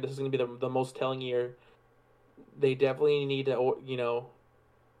second year. This is going to be the most telling year. They definitely need to,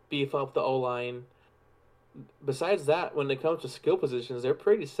 beef up the O-line. Besides that, when it comes to skill positions, they're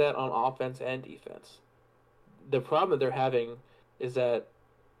pretty set on offense and defense. The problem that they're having is that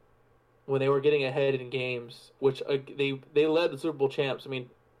when they were getting ahead in games, which they led the Super Bowl champs.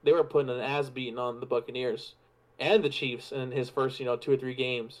 They were putting an ass beating on the Buccaneers and the Chiefs in his first, 2 or 3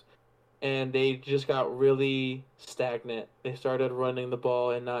 games. And they just got really stagnant. They started running the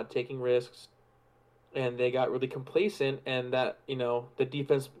ball and not taking risks. And they got really complacent, and that, the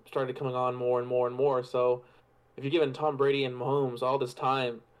defense started coming on more and more and more. So if you're giving Tom Brady and Mahomes all this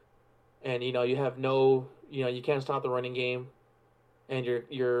time, and, you have you can't stop the running game, and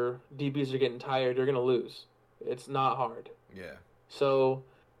your DBs are getting tired, you're going to lose. It's not hard. Yeah. So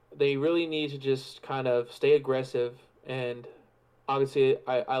they really need to just kind of stay aggressive. And obviously,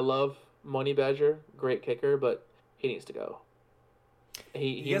 I love Money Badger, great kicker, but he needs to go.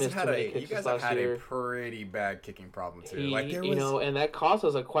 You guys have had a pretty bad kicking problem too. And that cost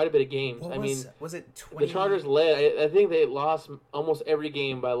us quite a bit of games. Was it 20? The Chargers led. I think they lost almost every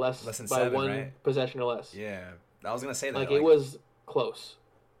game by less than by 7, 1 right? possession or less. Yeah, I was gonna say that. It was close.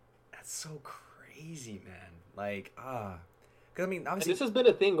 That's so crazy, man. Because obviously this has been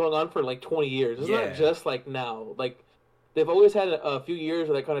a thing going on for 20 years. It's not just now. They've always had a few years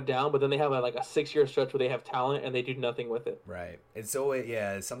where they're kind of down, but then they have like a 6-year stretch where they have talent and they do nothing with it. Right. It's always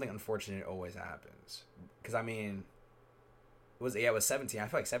it's something unfortunate always happens. Because I mean, it was 17. I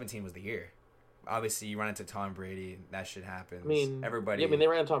feel like 17 was the year. Obviously, you run into Tom Brady, that shit happens. I mean, everybody. Yeah, I mean, they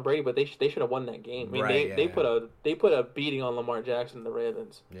ran into Tom Brady, but they should have won that game. I mean, right, they put a beating on Lamar Jackson and the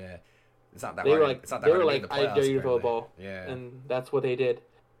Ravens. Yeah, it's not that they hard. Were like, it's not that they hard were to like, make the I dare you to throw a apparently. ball. Yeah, and that's what they did.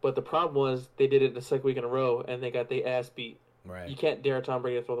 But the problem was they did it the second week in a row, and they got the ass beat. Right. You can't dare Tom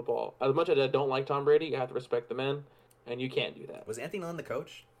Brady to throw the ball. As much as I don't like Tom Brady, you have to respect the man, and you can't do that. Was Anthony Lynn the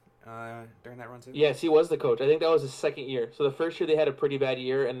coach during that run too? Yes, he was the coach. I think that was his second year. So the first year they had a pretty bad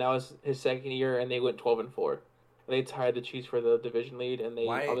year, and that was his second year, and they went 12-4. They tied the Chiefs for the division lead, and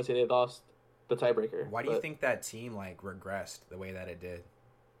obviously they lost the tiebreaker. Why do you think that team like regressed the way that it did?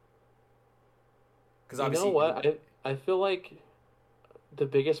 Because obviously, you know what? I feel like the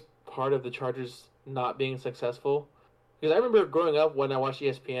biggest part of the Chargers not being successful, because I remember growing up when I watched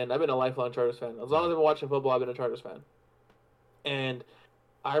ESPN, I've been a lifelong Chargers fan. As long as I've been watching football, I've been a Chargers fan. And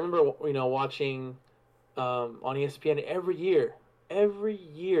I remember, watching on ESPN every year,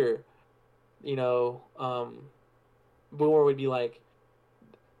 Boomer would be like,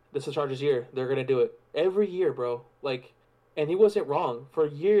 "This is Chargers' year. They're gonna do it every year, bro." Like, and he wasn't wrong. For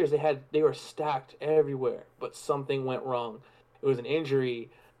years, they were stacked everywhere, but something went wrong. It was an injury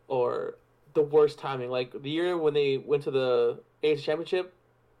or the worst timing. Like the year when they went to the AFC Championship,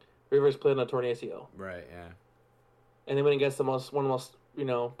 Rivers played on a torn ACL. Right. Yeah. And they went against one of the most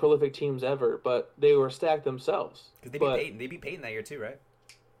prolific teams ever, but they were stacked themselves. Because they beat Peyton that year too, right?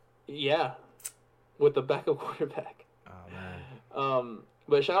 Yeah, with the backup quarterback. Oh man.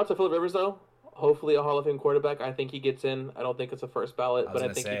 But shout out to Phillip Rivers though. Hopefully a Hall of Fame quarterback. I think he gets in. I don't think it's a first ballot, but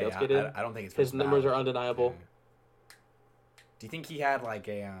I think he does get in. I don't think it's his numbers are undeniable. Yeah. Do you think he had like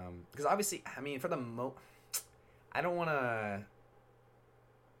a because obviously I mean for the I don't want to.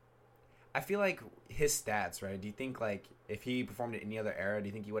 I feel like his stats, right? Do you think like if he performed in any other era, do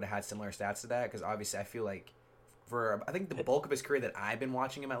you think he would have had similar stats to that? Because obviously I feel like I think the bulk of his career that I've been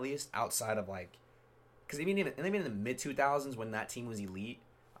watching him at least outside of like. Because even in the mid 2000s when that team was elite,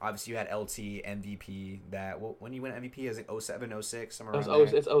 obviously you had LT MVP. When you win MVP, is it 07, 06 somewhere around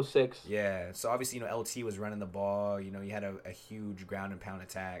there? It's 06. Yeah, so obviously LT was running the ball. You had a huge ground and pound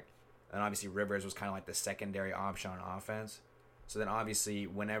attack, and obviously Rivers was kind of like the secondary option on offense. So then obviously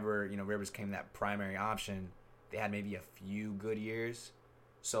whenever Rivers came that primary option, they had maybe a few good years.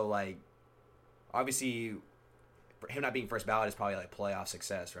 So like, obviously, him not being first ballot is probably like playoff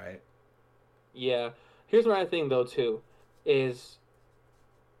success, right? Yeah. Here's what I think, though, too, is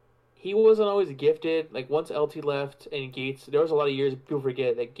he wasn't always gifted. Like, once LT left and Gates, there was a lot of years people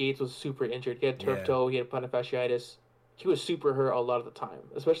forget that Gates was super injured. He had turf toe, he had plantar fasciitis. He was super hurt a lot of the time,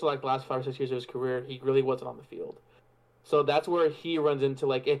 especially like the last 5 or 6 years of his career. He really wasn't on the field. So that's where he runs into,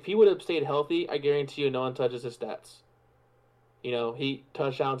 like, if he would have stayed healthy, I guarantee you no one touches his stats.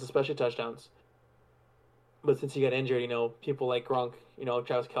 Touchdowns, especially touchdowns. But since he got injured, people like Gronk,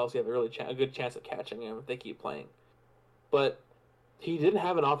 Travis Kelce have a good chance of catching him if they keep playing. But he didn't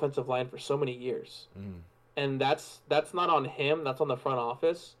have an offensive line for so many years. Mm. And that's not on him, that's on the front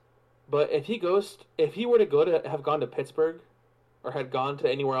office. But if he were to have gone to Pittsburgh or had gone to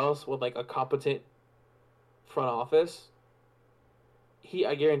anywhere else with like a competent front office,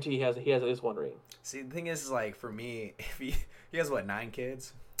 I guarantee he has at least one ring. See, the thing is like for me, if he has 9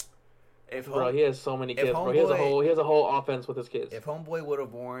 kids? He has so many kids, bro. He has a whole offense with his kids. If Homeboy would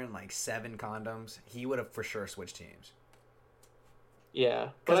have worn like 7 condoms, he would have for sure switched teams.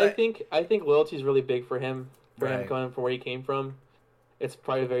 Yeah, but I think loyalty is really big for him. Right. Him coming from where he came from, it's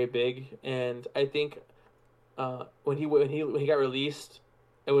probably very big. And I think when he got released,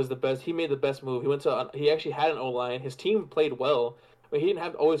 it was the best. He made the best move. He actually had an O-line. His team played well. I mean, he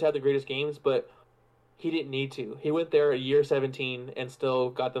didn't always have the greatest games, but he didn't need to. He went there at year 17 and still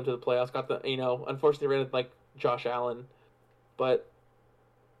got them to the playoffs. Unfortunately ran with like Josh Allen, but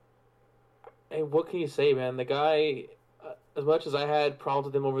hey, what can you say, man? The guy, as much as I had problems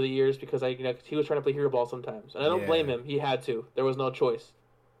with him over the years because he was trying to play hero ball sometimes, and I don't blame him. He had to. There was no choice.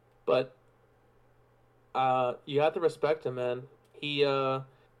 But you have to respect him, man. He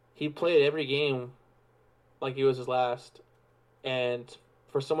played every game like he was his last, and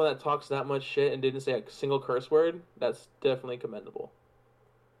for someone that talks that much shit and didn't say a single curse word, that's definitely commendable.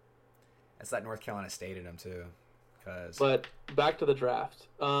 That's that North Carolina State in him too. But back to the draft.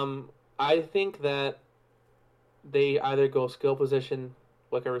 I think that they either go skill position,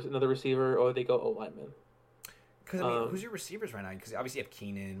 like another receiver, or they go O-lineman. Because who's your receivers right now? Because obviously you have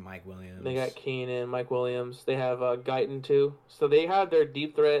Keenan, Mike Williams. They got Keenan, Mike Williams. They have Guyton too. So they have their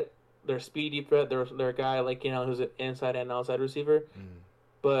deep threat their speedy threat. They're a guy like who's an inside and outside receiver.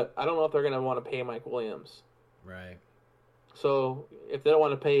 But I don't know if they're gonna want to pay Mike Williams. Right. So if they don't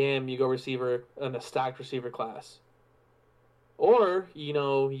want to pay him, you go receiver in a stacked receiver class. Or,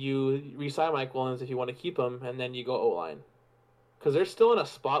 you re-sign Mike Williams if you want to keep him, and then you go O-line. Because they're still in a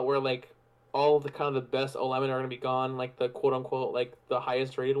spot where, like, all of the kind of the best O-linemen are going to be gone, like the quote-unquote, like, the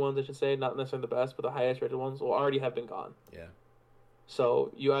highest-rated ones, I should say. Not necessarily the best, but the highest-rated ones will already have been gone. Yeah.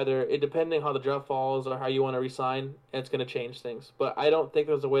 So you either, depending how the draft falls or how you want to re-sign, it's going to change things. But I don't think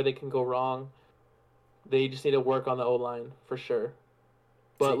there's a way they can go wrong. They just need to work on the O-line, for sure.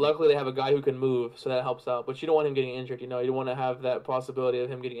 But luckily they have a guy who can move, so that helps out. But you don't want him getting injured, You don't want to have that possibility of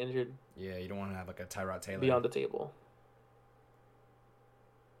him getting injured. Yeah, you don't want to have, like, a Tyrod Taylor. Be on the table.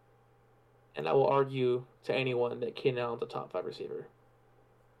 And I will argue to anyone that Keenan Allen's a top 5 receiver.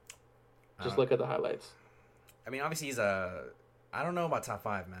 Just look at the highlights. I mean, obviously I don't know about top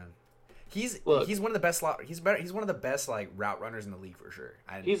 5, man. He's one of the best he's one of the best like route runners in the league for sure.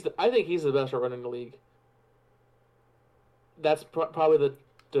 I think he's the best route runner in the league. That's probably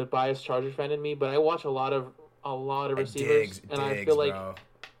the biased Chargers fan in me, but I watch a lot of receivers, and I feel like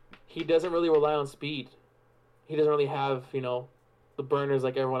he doesn't really rely on speed. He doesn't really have the burners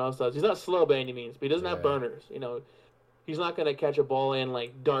like everyone else does. He's not slow by any means, but he doesn't have burners. He's not gonna catch a ball and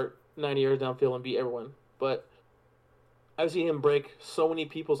like dart 90 yards downfield and beat everyone. But I've seen him break so many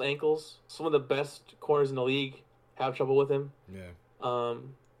people's ankles. Some of the best corners in the league have trouble with him. Yeah.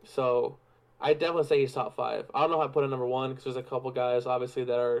 So I definitely say he's top 5. I don't know how to put him number 1 because there's a couple guys obviously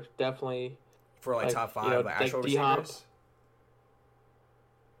that are definitely for like top 5, like actual receivers.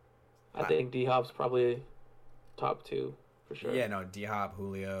 I think D-Hop's probably top 2 for sure. Yeah, no, D-Hop,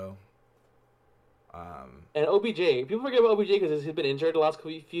 Julio. And OBJ. People forget about OBJ because he's been injured the last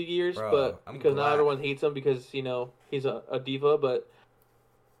few years, but because now everyone hates him because he's a diva. But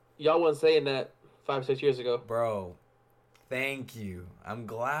y'all wasn't saying that 5-6 years ago, bro. Thank you. I'm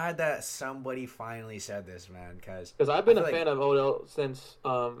glad that somebody finally said this, man. Because I've been a fan of Odell since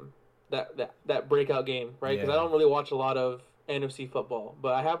that breakout game, right? Because I don't really watch a lot of NFC football,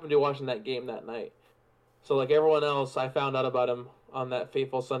 but I happened to be watching that game that night. So like everyone else, I found out about him on that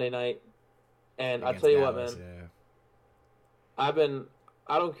fateful Sunday night. And I tell you what, man. I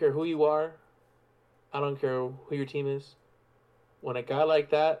don't care who you are. I don't care who your team is. When a guy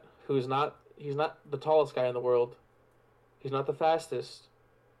like that, he's not the tallest guy in the world. He's not the fastest,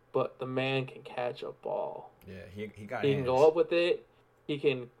 but the man can catch a ball. Yeah, he got. He can go up with it. He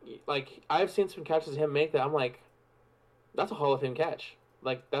can I've seen some catches of him make that. I'm like, that's a Hall of Fame catch.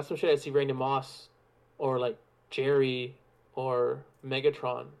 Like that's some shit I see Randy Moss, or like Jerry, or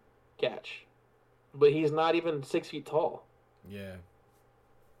Megatron catch. But he's not even 6 feet tall. Yeah.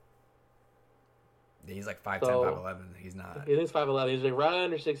 He's like 5'10", 5'11". He's not. He's 5'11". He's like right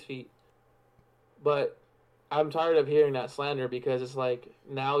under 6 feet. But I'm tired of hearing that slander because it's like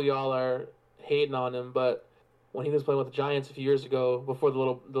now y'all are hating on him. But when he was playing with the Giants a few years ago, before the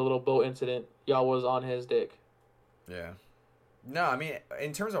little boat incident, y'all was on his dick. Yeah. No, I mean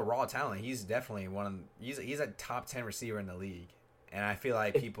in terms of raw talent, he's definitely he's a top 10 receiver in the league. And I feel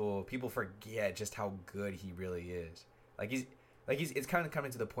like people forget just how good he really is. It's kind of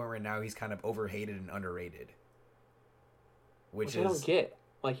coming to the point where now he's kind of overhated and underrated. Which I don't get.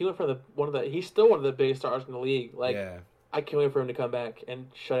 Like he went from he's still one of the biggest stars in the league. Like I can't wait for him to come back and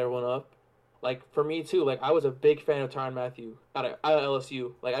shut everyone up. Like for me too. Like I was a big fan of Tyrann Mathieu out of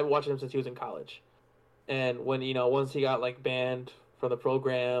LSU. Like I've watched him since he was in college. And when once he got like banned from the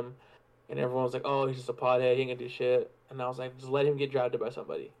program, and everyone was like, "Oh, he's just a pothead. He ain't gonna do shit." And I was like, just let him get drafted by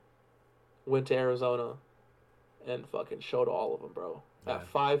somebody. Went to Arizona and fucking showed all of them, bro. Yeah.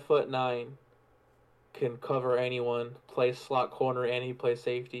 At 5'9", can cover anyone, plays slot corner, and he plays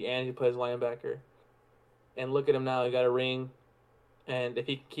safety, and he plays linebacker. And look at him now. He got a ring. And if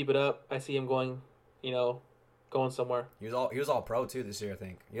he can keep it up, I see him going somewhere. He was all pro too this year, I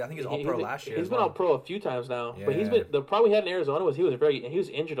think. Yeah, I think he was all pro last year. He's been all pro a few times now, but the problem he had in Arizona was he was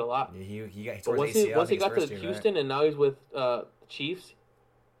injured a lot. Yeah, he got once he got to Houston and now he's with Chiefs,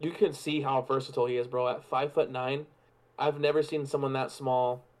 you can see how versatile he is, bro. At 5'9", I've never seen someone that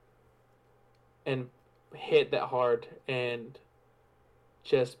small and hit that hard and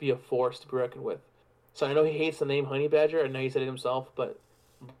just be a force to be reckoned with. So I know he hates the name Honey Badger. I know he said it himself, but.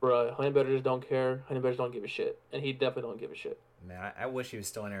 Bruh, Honey Badgers don't care. Honey Badgers don't give a shit, and he definitely don't give a shit. Man, I wish he was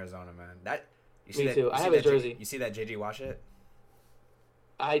still in Arizona, man. Me too. I have his jersey. You see that JG Watt it?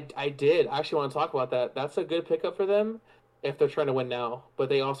 I did. I actually want to talk about that. That's a good pickup for them if they're trying to win now. But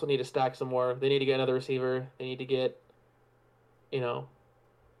they also need to stack some more. They need to get another receiver. They need to get,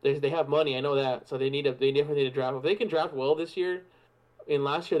 they have money. I know that. So they definitely need to draft. If they can draft well this year, In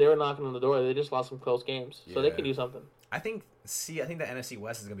last year, they were knocking on the door. They just lost some close games, so they Yeah. can do something. I think the NFC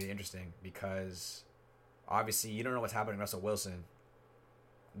West is gonna be interesting because obviously you don't know what's happening to Russell Wilson.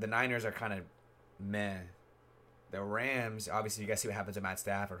 The Niners are kind of meh. The Rams, obviously, you guys see what happens to Matt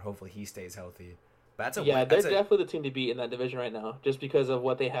Stafford. Hopefully, he stays healthy. But They're definitely the team to beat in that division right now, just because of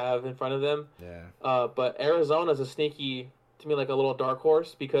what they have in front of them. Yeah. But Arizona's a sneaky, to me, like a little dark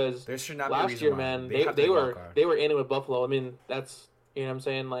horse because There should not be a last reason year, why. man, They have to they be a wild were card. they were in it with Buffalo. I mean, that's what I'm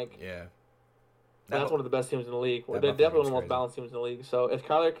saying. Like, Yeah. that's one of the best teams in the league. that They're Buffalo definitely one of was the most crazy. balanced teams in the league. So if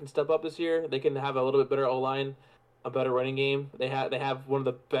Kyler can step up this year, they can have a little bit better O line, a better running game. They have one of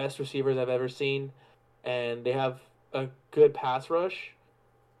the best receivers I've ever seen, and they have a good pass rush.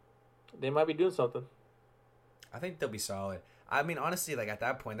 They might be doing something. I think they'll be solid. I mean, honestly, like at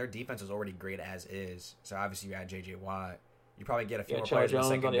that point, their defense was already great as is. So obviously, you add J.J. Watt. You probably get a few more Chandler players in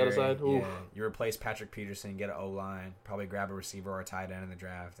the Jones on the secondary. other side. Oof. Yeah, you replace Patrick Peterson, get an O line, probably grab a receiver or a tight end in the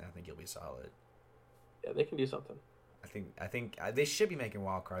draft, and I think you'll be solid. Yeah, they can do something. I think they should be making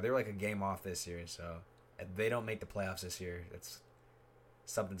wild card. They're like a game off this year, so if they don't make the playoffs this year,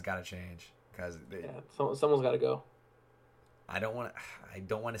 something's got to change because Someone's got to go. I don't want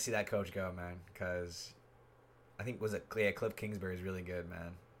to see that coach go, man, because I think Cliff Kingsbury is really good,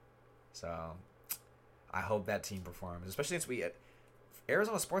 man. So I hope that team performs, especially since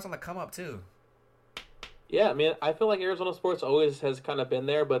Arizona sports on the come up too. Yeah, I mean, I feel like Arizona sports always has kind of been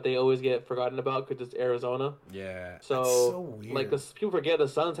there, but they always get forgotten about because it's Arizona. Yeah, So, that's so weird. like, people forget the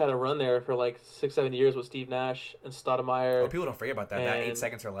Suns had a run there for like 6-7 years with Steve Nash and Stoudemire. Oh, people don't forget about that. That 8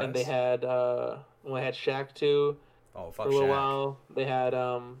 seconds or less. And they had Shaq too. Oh, fuck for a little Shaq. while. They had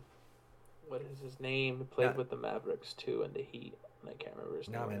what is his name? He played Yeah. with the Mavericks too and the Heat. I can't remember his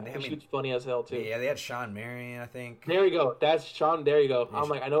name. No, man, He shoots funny as hell too. Yeah, they had Sean Marion, I think. There you go. That's Sean. There you go. Yeah, I'm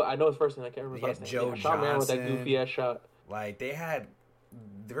like, I know his first name. I can't remember his They last had name. Joe Sean Marion with that Johnson. goofy ass shot. Like there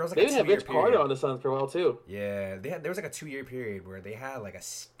was like They a even had 2-year Vince Carter period. on the Suns for a while too. Yeah, there was like a 2-year period where they had like a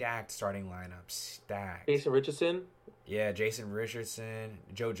stacked starting lineup, stacked. Jason Richardson, Yeah, Jason Richardson,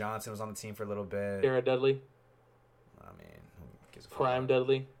 Joe Johnson was on the team for a little bit. Jared Dudley, I mean, who gives a fuck? Prime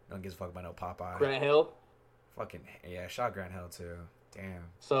Dudley, No one gives a fuck about no Popeye. Grant Hill. Fucking yeah, shot Grant Hill too. Damn.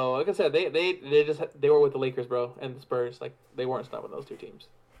 So like I said, they were with the Lakers, bro, and the Spurs. Like they weren't stopping those two teams.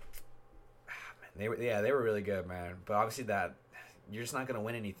 They were really good, man. But obviously that you're just not gonna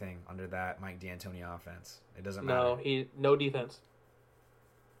win anything under that Mike D'Antoni offense. It doesn't matter. No defense.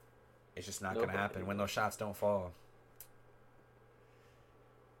 It's just not No gonna fucking happen when those shots don't fall.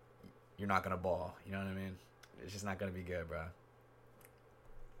 You're not gonna ball. You know what I mean? It's just not gonna be good, bro.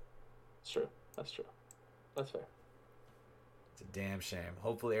 It's true. That's true. That's fair. It's a damn shame.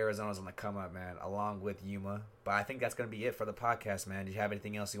 Hopefully Arizona's on the come up, man, along with Yuma. But I think that's gonna be it for the podcast, man. Do you have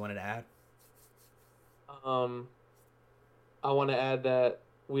anything else you wanted to add? I want to add that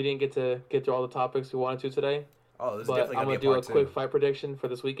we didn't get through all the topics we wanted to today. Oh, this is But definitely I'm gonna gonna be a do part a quick two. fight prediction for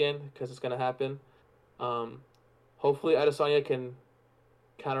this weekend because it's gonna happen. Hopefully Adesanya can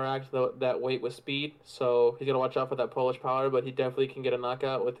counteract that weight with speed, so he's gonna watch out for that Polish power. But he definitely can get a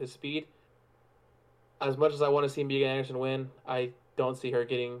knockout with his speed. As much as I want to see Megan Anderson win, I don't see her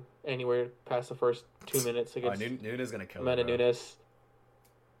getting anywhere past the first 2 minutes against Nunes gonna kill Amanda her, bro. Nunes.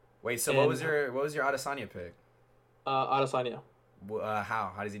 Wait, so what was your Adesanya pick? Adesanya.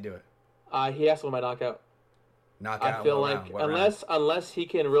 How does he do it? He has to win by knockout. Knockout. I feel what like round? What round? unless he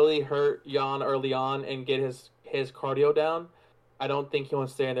can really hurt Jan early on and get his cardio down, I don't think he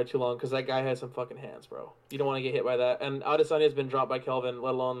wants to stay in there too long because that guy has some fucking hands, bro. You don't want to get hit by that. And Adesanya has been dropped by Kelvin,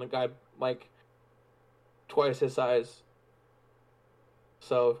 let alone the guy like twice his size.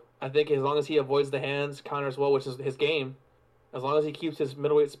 So I think as long as he avoids the hands, counters well, which is his game, as long as he keeps his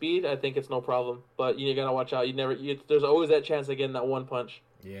middleweight speed, I think it's no problem. But you gotta watch out. There's always that chance of getting that one punch.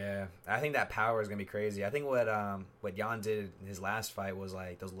 Yeah, I think that power is gonna be crazy. I think what Jan did in his last fight was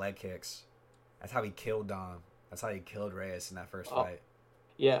like those leg kicks. That's how he killed Dom. That's how he killed Reyes in that first fight.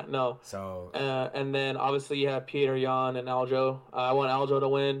 Yeah, no. So and then obviously you have Peter Yan and Aljo. I want Aljo to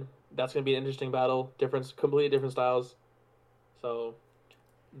win. That's gonna be an interesting battle. Completely different styles. So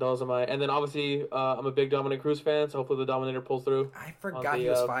those are my. And then obviously I'm a big Dominic Cruz fan. So hopefully the Dominator pulls through. I forgot he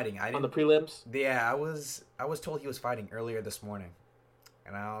was fighting. On the prelims. Yeah, I was told he was fighting earlier this morning,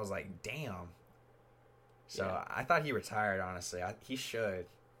 and I was like, damn. So Yeah. I thought he retired. Honestly, he should.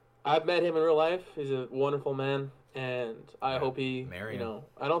 I've met him in real life. He's a wonderful man, and I hope he. Marry him.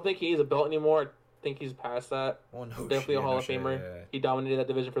 I don't think he needs a belt anymore. I think he's past that. Well, no Definitely shit, a Hall no of shit, Famer. yeah. He dominated that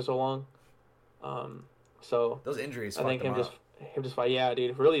division for so long. So Those injuries. I think fucked him just fight. Yeah,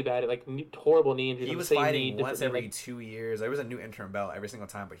 dude, really bad. Like horrible knee injuries. He was Same fighting knee, once different knee, every 2 years. There was a new interim belt every single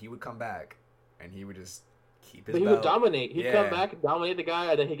time, but he would come back, and he would just Keep his But he belt. would dominate. He'd come Yeah. back and dominate the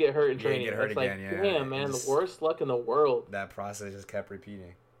guy, and then he'd get hurt in Yeah, training. get hurt It's again, like, yeah. damn, man, Just- the worst luck in the world. That process just kept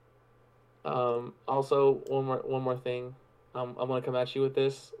repeating. Also, one more thing. I'm gonna come at you with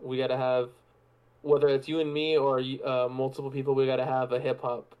this. We gotta have, whether it's you and me or multiple people, we gotta have a hip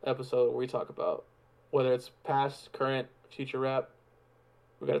hop episode where we talk about whether it's past, current, future rap.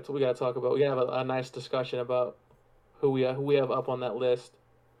 We gotta talk about. We gotta have a nice discussion about who we have up on that list.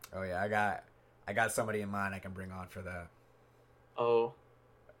 Oh yeah, I got somebody in mind I can bring on for that. Oh,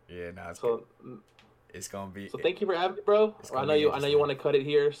 Yeah, no, it's so it's gonna be. so thank you for having me, bro. It's I gonna know be you interesting. want to cut it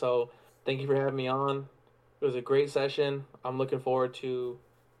here, so thank you for having me on. It was a great session. I'm looking forward to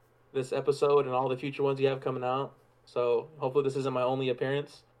this episode and all the future ones you have coming out. So hopefully this isn't my only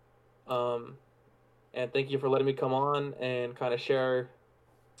appearance. And thank you for letting me come on and kind of share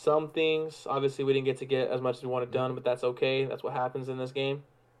some things. Obviously, we didn't get as much as we wanted done, but that's okay. That's what happens in this game.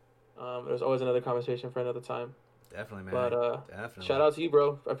 There's always another conversation for another time. Definitely, man. But Definitely. shout out to you,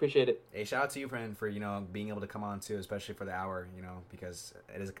 bro. I appreciate it. Hey, shout out to you, friend, for being able to come on too, especially for the hour, because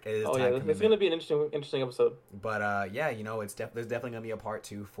it is Oh time yeah, commitment. it's gonna be an interesting episode. But yeah, it's there's definitely gonna be a part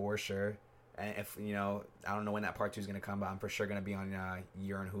 2 for sure. And if I don't know when that part 2 is gonna come, but I'm for sure gonna be on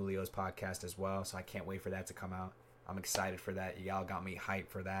your and Julio's podcast as well. So I can't wait for that to come out. I'm excited for that. Y'all got me hyped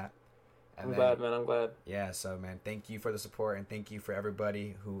for that. I'm glad, man. I'm glad. Yeah, so man, thank you for the support and thank you for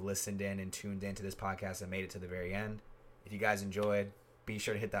everybody who listened in and tuned into this podcast and made it to the very end. If you guys enjoyed, be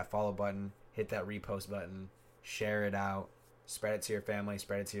sure to hit that follow button, hit that repost button, share it out, spread it to your family,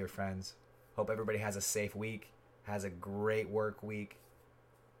 spread it to your friends. Hope everybody has a safe week, has a great work week,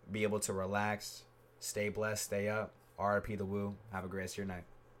 be able to relax, stay blessed, stay up. RIP the Woo. Have a great rest of your night.